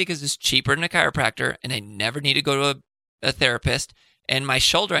do that because it's cheaper than a chiropractor, and I never need to go to a therapist. And my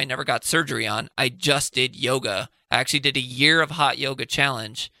shoulder, I never got surgery on. I just did yoga. I actually did a year of hot yoga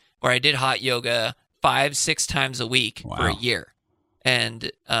challenge where I did hot yoga 5-6 times a week for a year.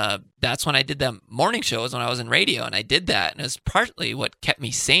 And that's when I did the morning shows when I was in radio, and I did that, and it was partly what kept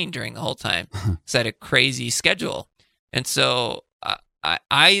me sane during the whole time because I had a crazy schedule. And so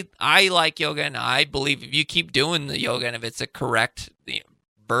I like yoga, and I believe if you keep doing the yoga, and if it's a correct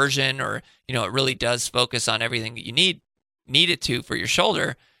version, or it really does focus on everything that you need it to for your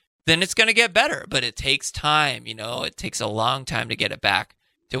shoulder, then it's going to get better. But it takes time. It takes a long time to get it back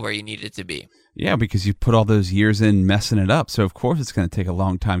to where you need it to be. Yeah, because you put all those years in messing it up. So, of course, it's going to take a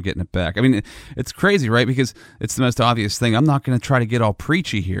long time getting it back. I mean, it's crazy, right? Because it's the most obvious thing. I'm not going to try to get all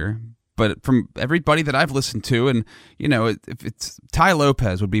preachy here, but from everybody that I've listened to, and, if it's Tai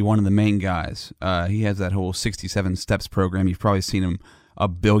Lopez would be one of the main guys. He has that whole 67 Steps program. You've probably seen him a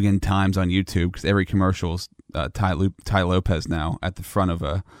billion times on YouTube because every commercial is Tai Lopez now at the front of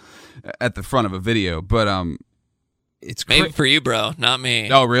a video. But it's maybe for you, bro, not me.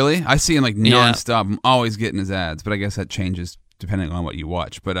 Oh, really? I see him like nonstop. I'm always getting his ads, but I guess that changes depending on what you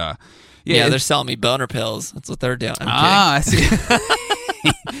watch. But they're selling me boner pills. That's what they're doing. I see.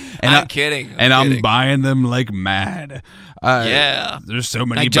 I'm kidding. I'm buying them like mad. There's so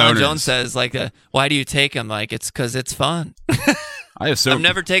many. Like John Jones says, like, why do you take them? Like, it's because it's fun. I've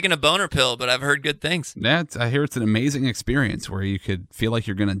never taken a boner pill, but I've heard good things. I hear it's an amazing experience where you could feel like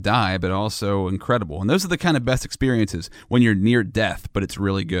you're going to die, but also incredible. And those are the kind of best experiences when you're near death, but it's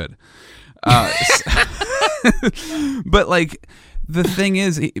really good. But like the thing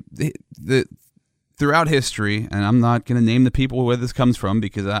is, throughout history, and I'm not going to name the people where this comes from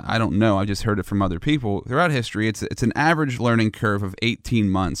because I don't know. I just heard it from other people. Throughout history, it's an average learning curve of 18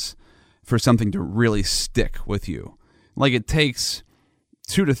 months for something to really stick with you. Like it takes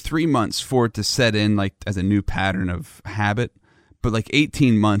 2 to 3 months for it to set in like as a new pattern of habit, but like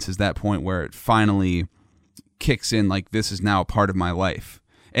 18 months is that point where it finally kicks in, like this is now a part of my life.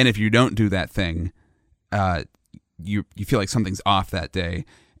 And if you don't do that thing, you feel like something's off that day,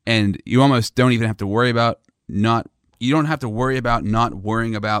 and you almost don't even have to worry about not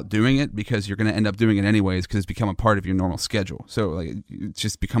worrying about doing it because you're going to end up doing it anyways because it's become a part of your normal schedule. So like it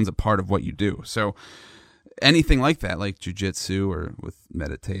just becomes a part of what you do. So anything like that, like jiu-jitsu or with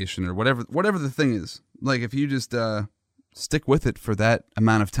meditation or whatever the thing is, like if you just stick with it for that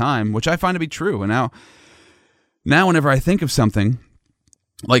amount of time, which I find to be true. And now whenever I think of something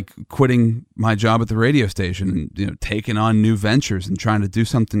like quitting my job at the radio station and taking on new ventures and trying to do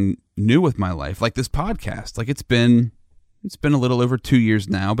something new with my life, like this podcast, like it's been a little over 2 years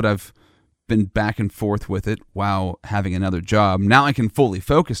now, but I've been back and forth with it while having another job. Now I can fully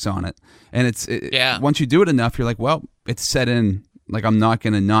focus on it, and once you do it enough, you're like, well, it's set in. Like I'm not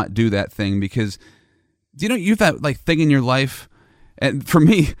going to not do that thing because you've that like thing in your life, and for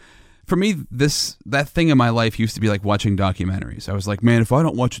me, that thing in my life used to be like watching documentaries. I was like, man, if I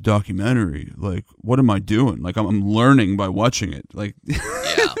don't watch a documentary, like what am I doing? Like I'm learning by watching it. Like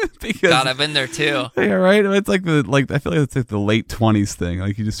because, God, I've been there too. Yeah, right. It's like I feel like it's like the late 20s thing.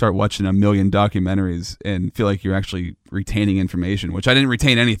 Like you just start watching a million documentaries and feel like you're actually retaining information, which I didn't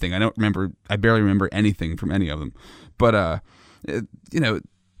retain anything. I barely remember anything from any of them. But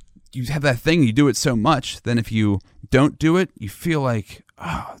you have that thing, you do it so much, then if you don't do it, you feel like,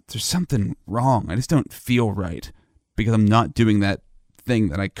 oh, there's something wrong. I just don't feel right because I'm not doing that thing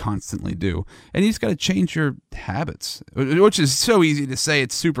that I constantly do. And you just got to change your habits, which is so easy to say.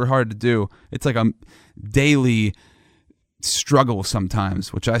 It's super hard to do. It's like a daily struggle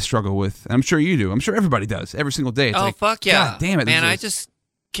sometimes, which I struggle with. And I'm sure you do. I'm sure everybody does every single day. It's like, fuck yeah. God damn it. Man, I just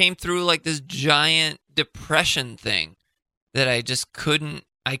came through like this giant depression thing that I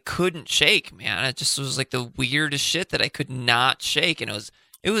couldn't shake, man. It just was like the weirdest shit that I could not shake. And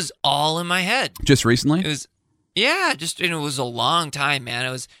it was all in my head. Just recently? It was, yeah, it was a long time, man.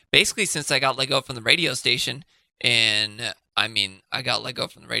 It was basically since I got let go from the radio station. And I mean, I got let go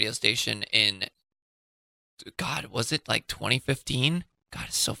from the radio station in, God, was it like 2015? God,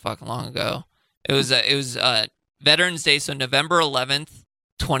 it's so fucking long ago. It was Veterans Day, so November 11th,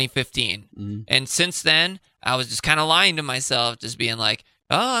 2015. Mm-hmm. And since then, I was just kind of lying to myself, just being like,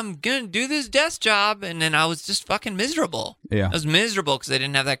 oh, I'm going to do this desk job. And then I was just fucking miserable. Yeah. I was miserable because I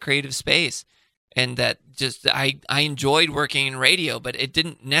didn't have that creative space. And that just, I enjoyed working in radio, but it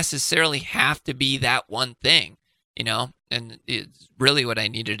didn't necessarily have to be that one thing, you know? And it's really what I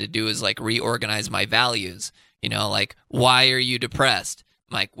needed to do is like reorganize my values, you know, like, why are you depressed?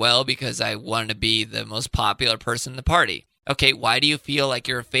 I'm like, well, because I want to be the most popular person in the party. Okay, why do you feel like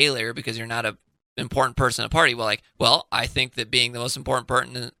you're a failure because you're not a important person in the party? Well, I think that being the most important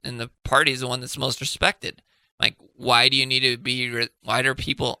person in the party is the one that's most respected. Like, why do you need to be, are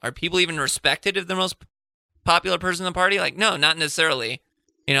people even respected if they're the most popular person in the party? Like, no, not necessarily,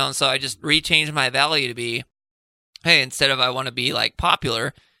 you know? And so I just rechanged my value to be, hey, instead of I want to be like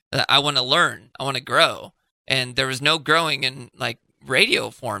popular, I want to learn, I want to grow. And there was no growing in like radio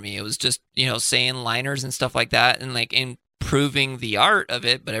for me. It was just, you know, saying liners and stuff like that and like improving the art of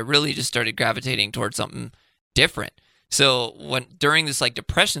it. But I really just started gravitating towards something different. So during this like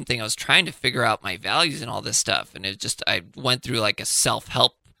depression thing, I was trying to figure out my values and all this stuff. And I went through like a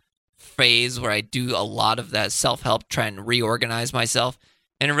self-help phase where I do a lot of that self-help, trying to reorganize myself.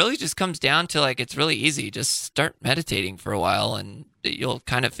 And it really just comes down to like, it's really easy. Just start meditating for a while and you'll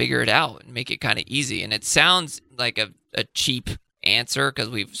kind of figure it out and make it kind of easy. And it sounds like a cheap answer because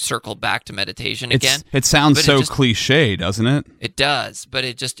we've circled back to meditation again. It sounds so cliche, doesn't it? It does, but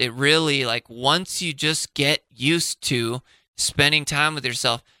it really, like, once you just get used to spending time with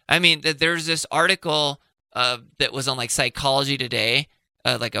yourself. I mean, there's this article that was on like Psychology Today,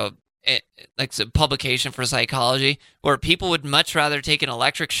 like a publication for psychology, where people would much rather take an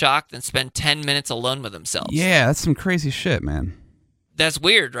electric shock than spend 10 minutes alone with themselves. Yeah, that's some crazy shit, man. That's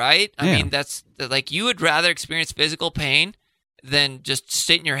weird, right? I mean, that's like, you would rather experience physical pain than just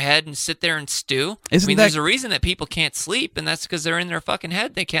sit in your head and sit there and stew. There's a reason that people can't sleep, and that's because they're in their fucking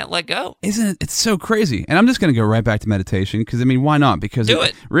head. They can't let go. Isn't it? It's so crazy. And I'm just going to go right back to meditation because, I mean, why not? Because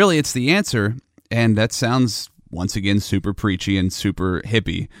really, it's the answer, and that sounds, once again, super preachy and super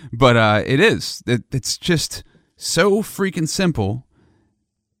hippie, but it is. It's just so freaking simple,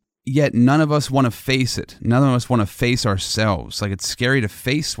 yet none of us want to face it. None of us want to face ourselves. Like, it's scary to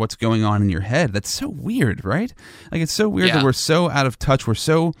face what's going on in your head. That's so weird, right? Like, it's so weird that we're so out of touch. We're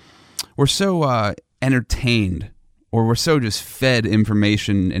so entertained, or we're so just fed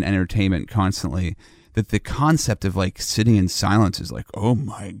information and entertainment constantly that the concept of like sitting in silence is like, oh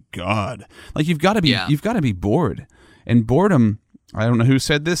my God. Like, you've got to be bored. And boredom, I don't know who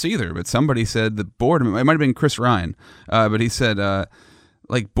said this either, but somebody said that boredom, it might have been Chris Ryan, but he said,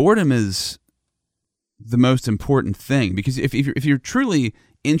 like, boredom is the most important thing, because if you're truly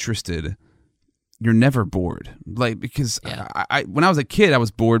interested, you're never bored. Like, because I when I was a kid, I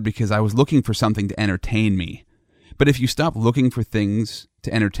was bored because I was looking for something to entertain me. But if you stop looking for things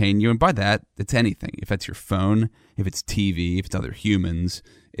to entertain you, and by that, it's anything. If it's your phone, if it's TV, if it's other humans,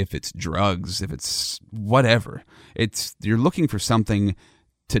 if it's drugs, if it's whatever, you're looking for something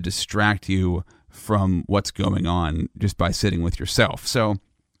to distract you from what's going on just by sitting with yourself. So,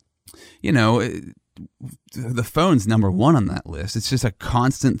 you know, the phone's number one on that list. It's just a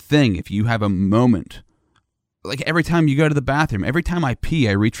constant thing. If you have a moment, like every time you go to the bathroom, every time I pee,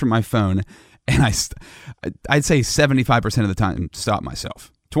 I reach for my phone, and I'd say 75% of the time stop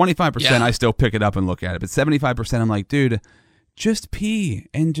myself. 25% I still pick it up and look at it, but 75% I'm like, dude, just pee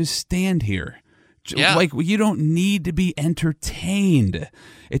and just stand here. Like, you don't need to be entertained.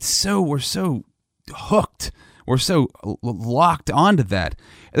 We're so hooked. We're so locked onto that.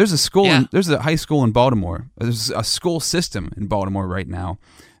 There's a high school in Baltimore. There's a school system in Baltimore right now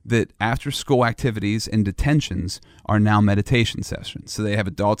that after school activities and detentions are now meditation sessions. So they have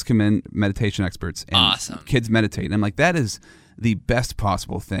adults come in, meditation experts, and kids meditate. And I'm like, that is the best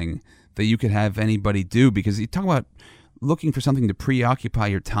possible thing that you could have anybody do, because you talk about looking for something to preoccupy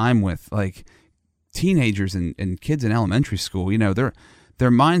your time with, like teenagers and kids in elementary school,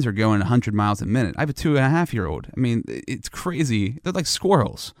 their minds are going 100 miles a minute. I have a 2.5-year-old. I mean, it's crazy. They're like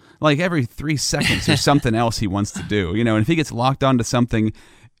squirrels. Like every 3 seconds, there's something else he wants to do, and if he gets locked onto something,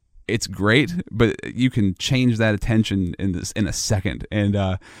 it's great, but you can change that attention in a second.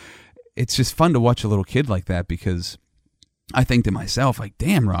 And it's just fun to watch a little kid like that, because I think to myself, like,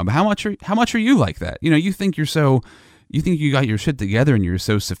 damn, Rob, how much are you like that? You think you got your shit together and you're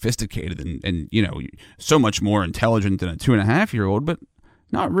so sophisticated and so much more intelligent than a 2.5-year-old, but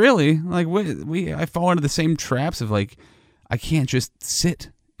not really. Like I fall into the same traps of like, I can't just sit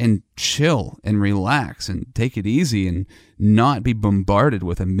and chill and relax and take it easy and not be bombarded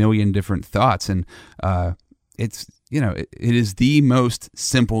with a million different thoughts. And it is the most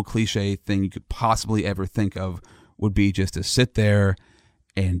simple cliche thing you could possibly ever think of, would be just to sit there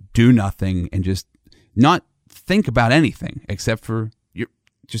and do nothing and just not think about anything except for you're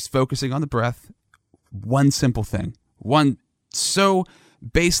just focusing on the breath. One simple thing, one so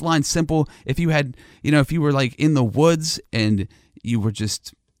baseline simple. If you had, if you were like in the woods and you were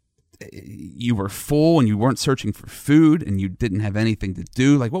full and you weren't searching for food and you didn't have anything to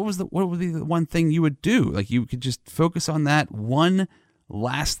do, like what would be the one thing you would do? Like you could just focus on that one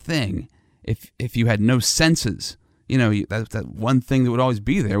last thing. If you had no senses, that one thing that would always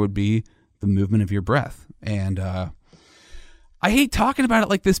be there would be the movement of your breath. And I hate talking about it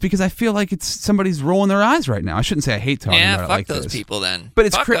like this because I feel like it's somebody's rolling their eyes right now. I shouldn't say I hate talking about it like this. Yeah, fuck those people then. But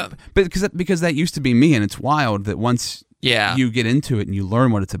it's because that used to be me, and it's wild that once you get into it and you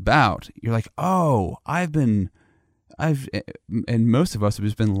learn what it's about, you're like, oh, and most of us have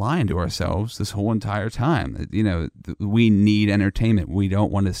just been lying to ourselves this whole entire time. We need entertainment. We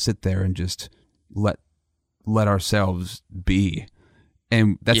don't want to sit there and just let ourselves be.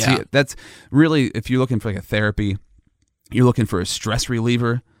 And that's really, if you're looking for like a therapy, you're looking for a stress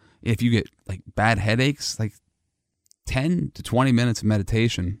reliever. If you get like bad headaches, like 10 to 20 minutes of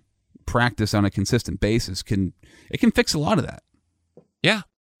meditation practice on a consistent basis can fix a lot of that. Yeah.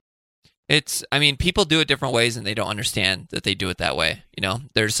 People do it different ways and they don't understand that they do it that way.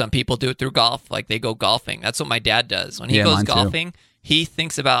 There's some people do it through golf, like they go golfing. That's what my dad does. When he goes golfing, he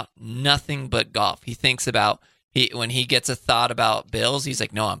thinks about nothing but golf. He thinks about, when he gets a thought about bills, he's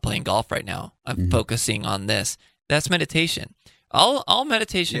like, no, I'm playing golf right now. I'm focusing on this. That's meditation. All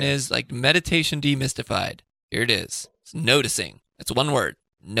meditation is, like meditation demystified. Here it is. It's noticing. It's one word.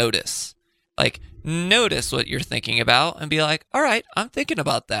 Notice. Like, notice what you're thinking about and be like, all right, I'm thinking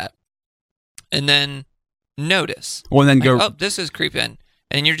about that. And then notice. Well, then go. Oh, this is creeping.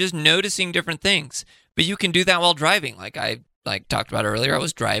 And you're just noticing different things. But you can do that while driving. Like I talked about earlier, I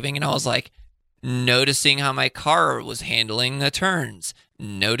was driving and I was like noticing how my car was handling the turns,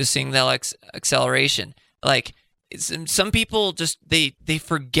 noticing the acceleration. Like, some people just, they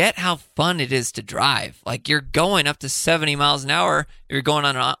forget how fun it is to drive. Like, you're going up to 70 miles an hour, you're going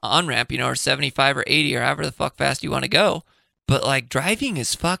on an on-ramp, or 75 or 80 or however the fuck fast you want to go. But, like, driving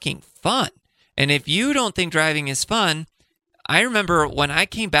is fucking fun. And if you don't think driving is fun, I remember when I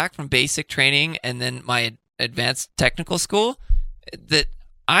came back from basic training and then my advanced technical school, that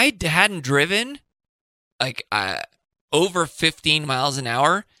I hadn't driven, like, over 15 miles an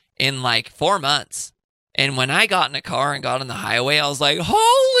hour in, like, 4 months. And when I got in a car and got on the highway, I was like,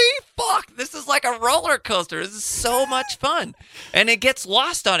 holy fuck, this is like a roller coaster. This is so much fun. And it gets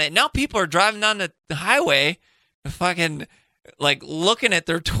lost on it. Now people are driving down the highway fucking like looking at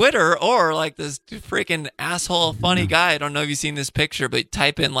their Twitter, or like this freaking asshole funny guy. I don't know if you've seen this picture, but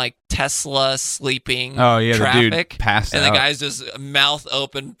type in like Tesla sleeping traffic. The dude passed and out. The guy's just mouth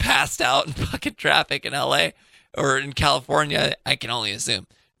open, passed out in fucking traffic in LA or in California. I can only assume.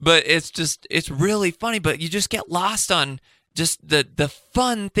 But it's really funny, but you just get lost on just the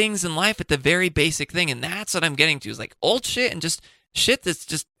fun things in life at the very basic thing. And that's what I'm getting to, is like old shit and just shit that's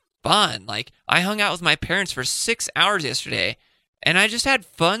just fun. Like, I hung out with my parents for 6 hours yesterday, and I just had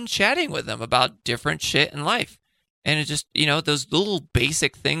fun chatting with them about different shit in life. And it just, those little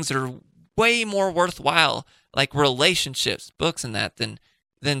basic things that are way more worthwhile, like relationships, books and that,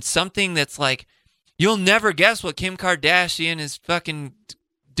 than something that's like, you'll never guess what Kim Kardashian is fucking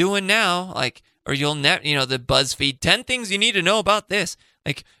doing now, like, or you'll never, the BuzzFeed 10 things you need to know about this.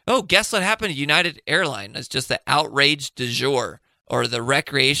 Like, oh, guess what happened to United Airlines? It's just the outrage du jour, or the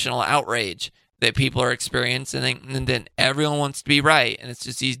recreational outrage that people are experiencing, and then everyone wants to be right, and it's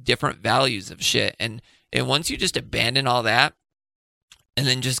just these different values of shit. And once you just abandon all that, and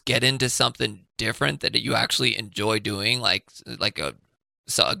then just get into something different that you actually enjoy doing, like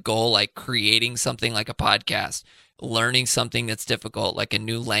a goal, like creating something like a podcast, learning something that's difficult, like a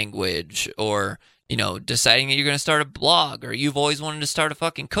new language, or, deciding that you're going to start a blog, or you've always wanted to start a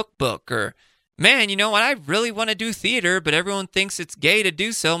fucking cookbook, or, man, you know what, I really want to do theater, but everyone thinks it's gay to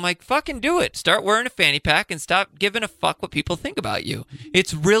do so. I'm like, fucking do it. Start wearing a fanny pack and stop giving a fuck what people think about you.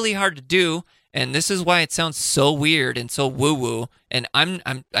 It's really hard to do, and this is why it sounds so weird and so woo-woo, and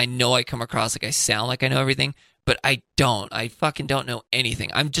I know I come across like I sound like I know everything, but I don't. I fucking don't know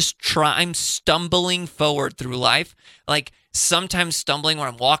anything. I'm stumbling forward through life, like sometimes stumbling where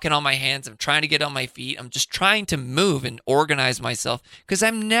I'm walking on my hands. I'm trying to get on my feet. I'm just trying to move and organize myself because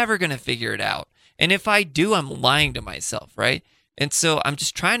I'm never going to figure it out. And if I do, I'm lying to myself, right? And so I'm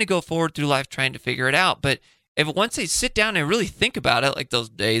just trying to go forward through life trying to figure it out. But once I sit down and really think about it, like those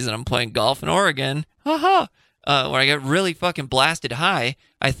days that I'm playing golf in Oregon, where I get really fucking blasted high,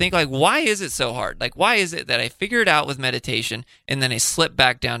 I think, like, why is it so hard? Like, why is it that I figure it out with meditation and then I slip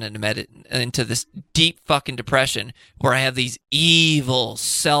back down into this deep fucking depression where I have these evil,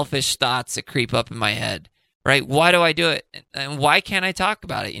 selfish thoughts that creep up in my head, right? Why do I do it? And why can't I talk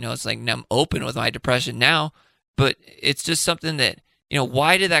about it? It's like I'm open with my depression now, but it's just something that,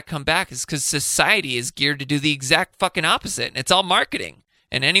 why did that come back? It's because society is geared to do the exact fucking opposite, and it's all marketing.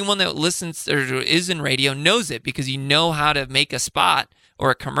 And anyone that listens or is in radio knows it, because you know how to make a spot or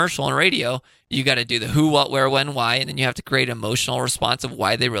a commercial on radio. You got to do the who, what, where, when, why, and then you have to create an emotional response of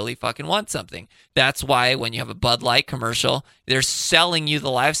why they really fucking want something. That's why when you have a Bud Light commercial, they're selling you the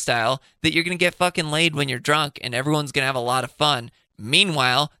lifestyle that you're going to get fucking laid when you're drunk and everyone's going to have a lot of fun.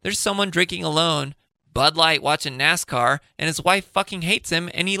 Meanwhile, there's someone drinking alone, Bud Light, watching NASCAR, and his wife fucking hates him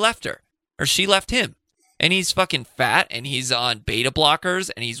and he left her, or she left him. And he's fucking fat, and he's on beta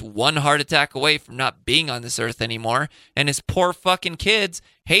blockers, and he's one heart attack away from not being on this earth anymore. And his poor fucking kids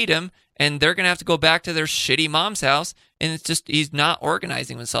hate him, and they're going to have to go back to their shitty mom's house. And it's just, he's not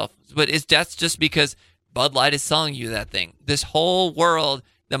organizing himself. But his death's just because Bud Light is selling you that thing. This whole world,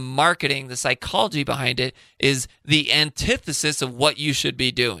 the marketing, the psychology behind it is the antithesis of what you should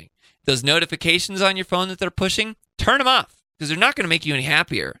be doing. Those notifications on your phone that they're pushing, turn them off, because they're not going to make you any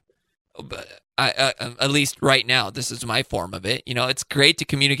happier. But at least right now, this is my form of it. It's great to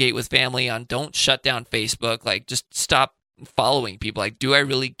communicate with family on don't shut down Facebook. Like, just stop following people. Like, do I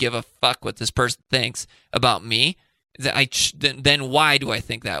really give a fuck what this person thinks about me? Then why do I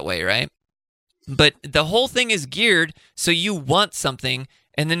think that way, right? But the whole thing is geared so you want something,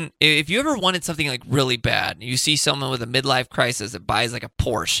 and then if you ever wanted something like really bad, you see someone with a midlife crisis that buys like a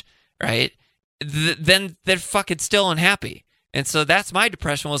Porsche, right? Then they're fucking still unhappy. And so that's my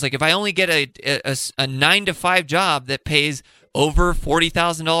depression, was like, if I only get a 9-to-5 job that pays over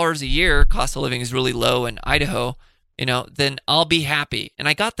 $40,000 a year, cost of living is really low in Idaho, then I'll be happy. And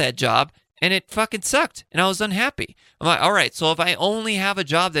I got that job, and it fucking sucked, and I was unhappy. I'm like, all right, so if I only have a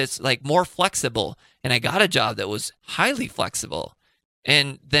job that's like more flexible, and I got a job that was highly flexible,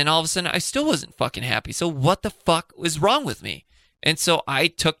 and then all of a sudden I still wasn't fucking happy. So what the fuck was wrong with me? And so I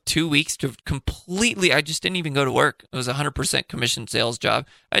took 2 weeks to I just didn't even go to work. It was a 100% commission sales job.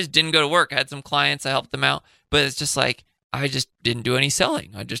 I just didn't go to work. I had some clients. I helped them out. But it's just like, I just didn't do any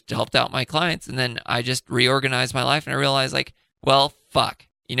selling. I just helped out my clients. And then I just reorganized my life. And I realized, like, well, fuck.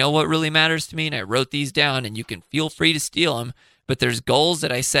 You know what really matters to me? And I wrote these down, and you can feel free to steal them. But there's goals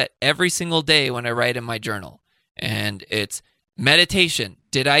that I set every single day when I write in my journal. And it's meditation.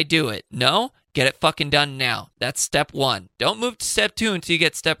 Did I do it? No? Get it fucking done now. That's step 1. Don't move to step 2 until you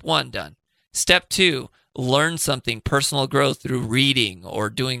get step 1 done. Step 2, learn something, personal growth through reading or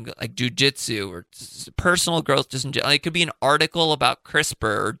doing like jujitsu or personal growth. Just it could be an article about CRISPR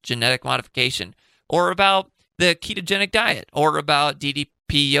or genetic modification, or about the ketogenic diet, or about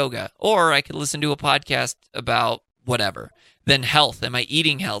DDP yoga, or I could listen to a podcast about whatever. Then health. Am I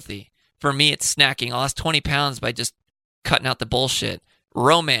eating healthy? For me, it's snacking. I lost 20 pounds by just cutting out the bullshit.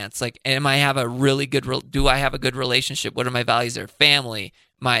 Romance, like, do I have a good relationship? What are my values there? Family,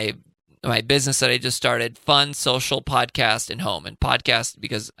 my business that I just started, fun, social, podcast, and home. And podcast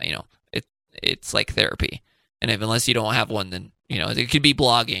because, it's like therapy. And unless you don't have one, then, it could be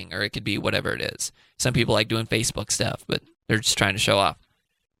blogging or it could be whatever it is. Some people like doing Facebook stuff, but they're just trying to show off.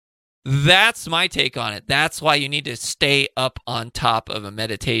 That's my take on it. That's why you need to stay up on top of a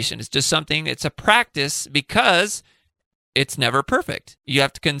meditation. It's just something, it's a practice, because it's never perfect. You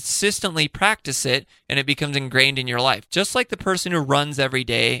have to consistently practice it, and it becomes ingrained in your life. Just like the person who runs every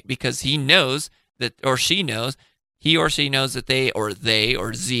day because he knows that, or she knows, he or she knows that they or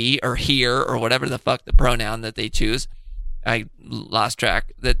Z or here or whatever the fuck the pronoun that they choose, I lost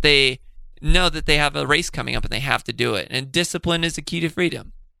track, that they know that they have a race coming up and they have to do it. And discipline is the key to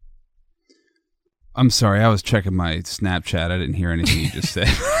freedom. I'm sorry, I was checking my Snapchat. I didn't hear anything you just said.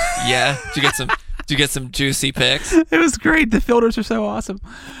 Yeah? Did you get some juicy picks? It was great. The filters are so awesome.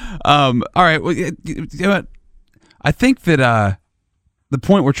 All right. Well, you know what? I think that the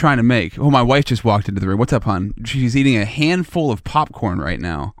point we're trying to make. Oh, my wife just walked into the room. What's up, hon? She's eating a handful of popcorn right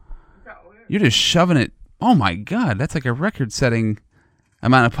now. You're just shoving it. Oh my God, that's like a record-setting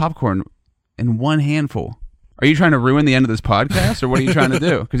amount of popcorn in one handful. Are you trying to ruin the end of this podcast, or what are you trying to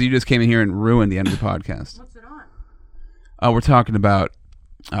do? Because you just came in here and ruined the end of the podcast. What's it on? We're talking about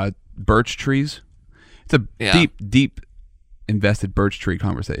birch trees. It's a deep invested birch tree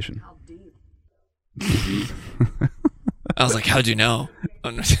conversation. How deep? I was like, how'd you know? Oh,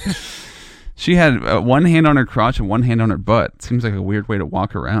 no. She had one hand on her crotch and one hand on her butt. Seems like a weird way to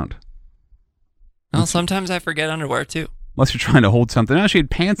walk around. Well, sometimes I forget underwear too. Unless you're trying to hold something. No, she had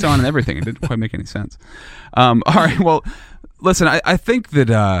pants on and everything. It didn't quite make any sense. All right. Well, listen. I think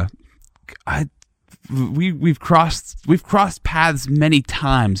that we've crossed paths many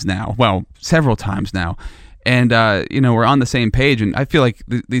times now. Well, several times now, and we're on the same page. And I feel like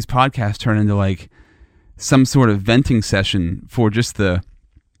these podcasts turn into like some sort of venting session for just the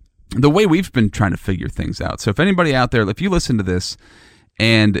way we've been trying to figure things out. So if anybody out there, if you listen to this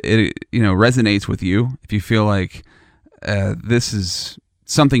and it resonates with you, if you feel like this is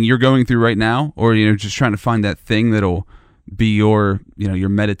something you're going through right now, or just trying to find that thing that'll be your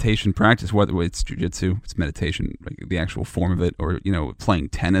meditation practice, whether it's jiu-jitsu, it's meditation, like the actual form of it, or playing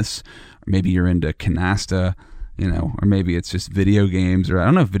tennis, or maybe you're into canasta, or maybe it's just video games, or I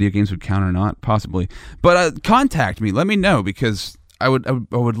don't know if video games would count or not, possibly. But contact me, let me know, because I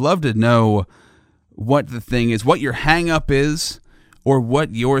would love to know what the thing is, what your hang up is, or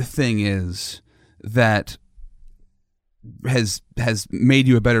what your thing is that has made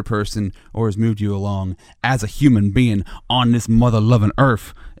you a better person or has moved you along as a human being on this mother-loving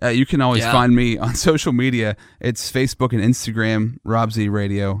earth. You can always find me on social media. It's Facebook and Instagram, Rob Z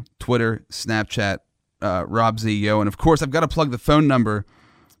Radio, Twitter, Snapchat, Rob Z Yo. And of course, I've got to plug the phone number.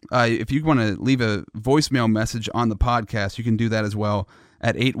 If you want to leave a voicemail message on the podcast, you can do that as well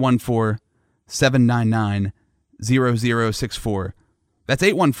at 814-799-0064. That's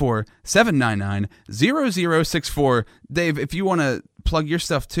 814-799-0064. Dave, if you want to plug your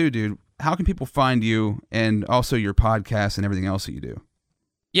stuff too, dude, how can people find you and also your podcast and everything else that you do?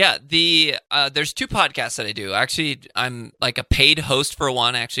 Yeah, there's two podcasts that I do. Actually, I'm like a paid host for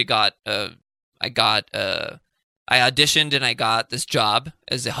one. I actually I auditioned and I got this job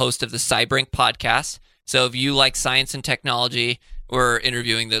as a host of the Cybrink podcast. So if you like science and technology, we're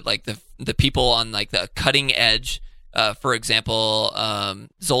interviewing the people on like the cutting edge. For example,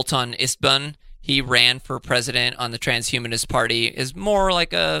 Zoltan Istvan, he ran for president on the Transhumanist Party, is more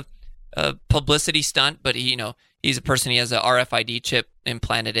like a publicity stunt, but he's a person, he has a RFID chip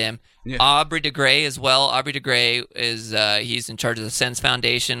implanted in him. Yeah. Aubrey de Grey as well. Aubrey de Grey is he's in charge of the SENS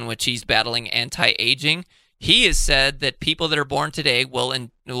Foundation, which he's battling anti-aging. He has said that people that are born today will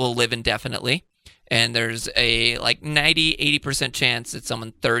live indefinitely. And there's a 90-80% chance that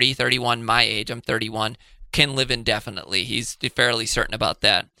someone 30, 31, my age, I'm 31, can live indefinitely. He's fairly certain about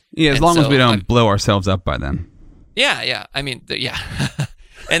that. Yeah, as long as we don't blow ourselves up by then. Yeah. I mean, yeah.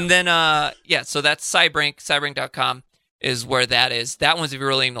 And then, so that's Cybrink. Cybrink.com is where that is. That one's if you're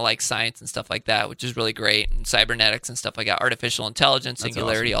really into like science and stuff like that, which is really great, and cybernetics and stuff like that, artificial intelligence,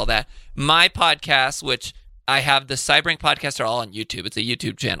 singularity, all that. My podcast, which I have, the Cybrink podcasts are all on YouTube. It's a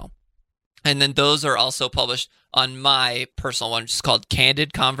YouTube channel. And then those are also published on my personal one, which is called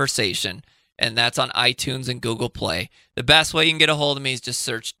Candid Conversation. And that's on iTunes and Google Play. The best way you can get a hold of me is just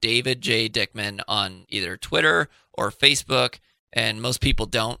search David J. Dickman on either Twitter or Facebook. And most people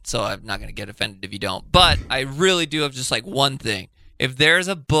don't, so I'm not going to get offended if you don't. But I really do have just like one thing. If there's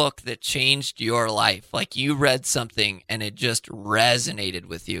a book that changed your life, like you read something and it just resonated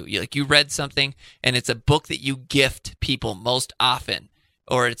with you, like you read something and it's a book that you gift people most often,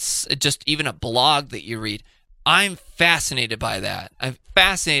 or it's just even a blog that you read, I'm fascinated by that. I'm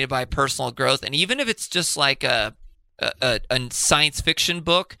fascinated by personal growth. And even if it's just like a science fiction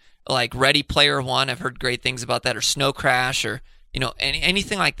book, like Ready Player One, I've heard great things about that, or Snow Crash, or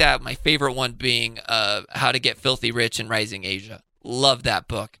anything like that. My favorite one being How to Get Filthy Rich in Rising Asia. Love that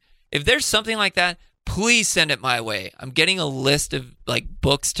book. If there's something like that, please send it my way. I'm getting a list of like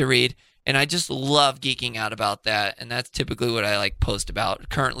books to read, and I just love geeking out about that. And that's typically what I like post about.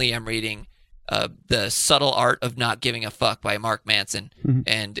 Currently, I'm reading The Subtle Art of Not Giving a Fuck by Mark Manson,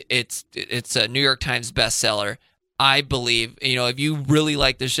 and it's a New York Times bestseller. I believe, if you really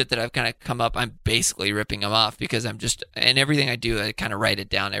like the shit that I've kind of come up, I'm basically ripping them off because and everything I do, I kind of write it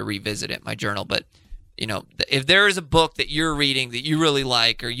down, I revisit it in my journal. But if there is a book that you're reading that you really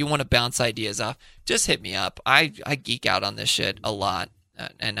like, or you want to bounce ideas off, just hit me up. I geek out on this shit a lot,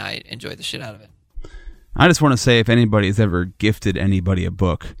 and I enjoy the shit out of it. I just want to say, if anybody has ever gifted anybody a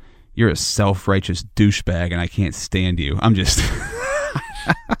book, you're a self-righteous douchebag, and I can't stand you. I'm just...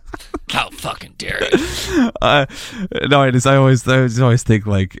 How fucking dare you? No, I always think,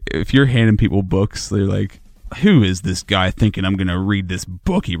 like, if you're handing people books, they're like, who is this guy thinking I'm going to read this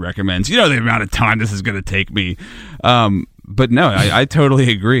book he recommends? You know the amount of time this is going to take me. But no, I totally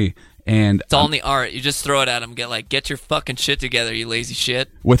agree. And it's all in the art. You just throw it at them. Get your fucking shit together, you lazy shit.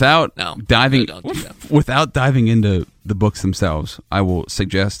 Without diving, don't do that. Without diving into the books themselves, I will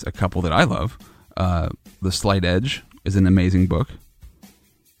suggest a couple that I love. The Slight Edge is an amazing book.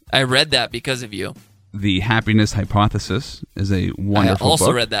 I read that because of you. The Happiness Hypothesis is a wonderful book. I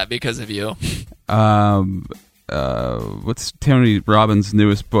also read that because of you. What's Tony Robbins'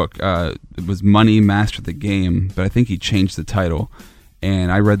 newest book? It was Money Master the Game, but I think he changed the title. And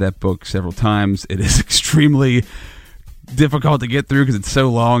I read that book several times. It is extremely difficult to get through because it's so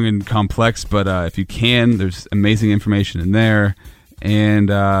long and complex. But if you can, there's amazing information in there. And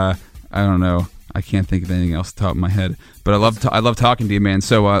I don't know. I can't think of anything else off the top of my head, but I love talking to you, man.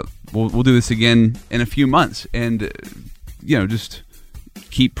 So we'll do this again in a few months, and just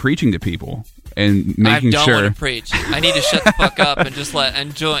keep preaching to people and making sure. I don't want to preach. I need to shut the fuck up and just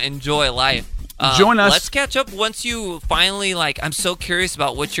enjoy life. Join us. Let's catch up once you finally I'm so curious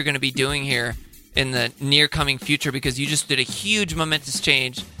about what you're going to be doing here in the near coming future, because you just did a huge momentous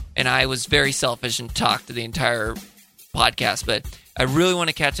change, and I was very selfish and talked to the entire podcast, but I really want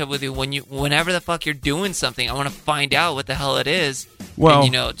to catch up with you whenever the fuck you're doing something. I want to find out what the hell it is. Well,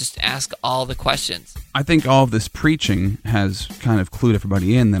 and, just ask all the questions. I think all of this preaching has kind of clued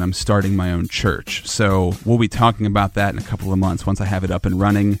everybody in that I'm starting my own church. So we'll be talking about that in a couple of months once I have it up and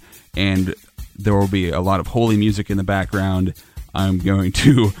running, and there will be a lot of holy music in the background. I'm going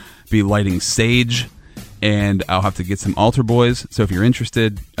to be lighting sage, and I'll have to get some altar boys. So if you're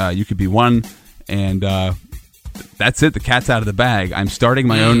interested, you could be one, and that's it. The cat's out of the bag. I'm starting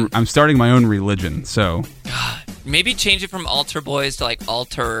my own religion. So maybe change it from altar boys to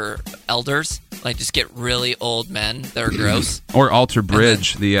altar elders. Just get really old men that are gross. Or Alter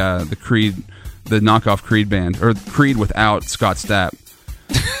Bridge, the Creed, the knockoff Creed band, or Creed without Scott Stapp.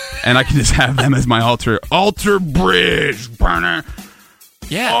 And I can just have them as my altar Bridge burner.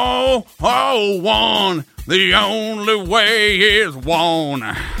 Yeah. Oh, one. The only way is one.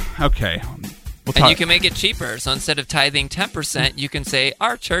 Okay. And you can make it cheaper. So instead of tithing 10%, you can say,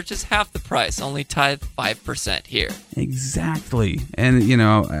 our church is half the price. Only tithe 5% here. Exactly. And,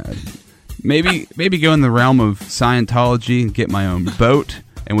 maybe go in the realm of Scientology and get my own boat.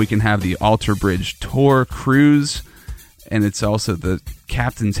 And we can have the Alter Bridge tour cruise. And it's also the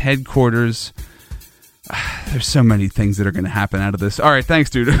captain's headquarters. There's so many things that are going to happen out of this. All right. Thanks,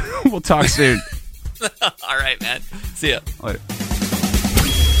 dude. We'll talk soon. All right, man. See ya. Later.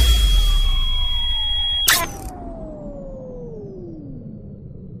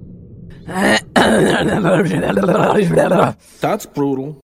 That's brutal.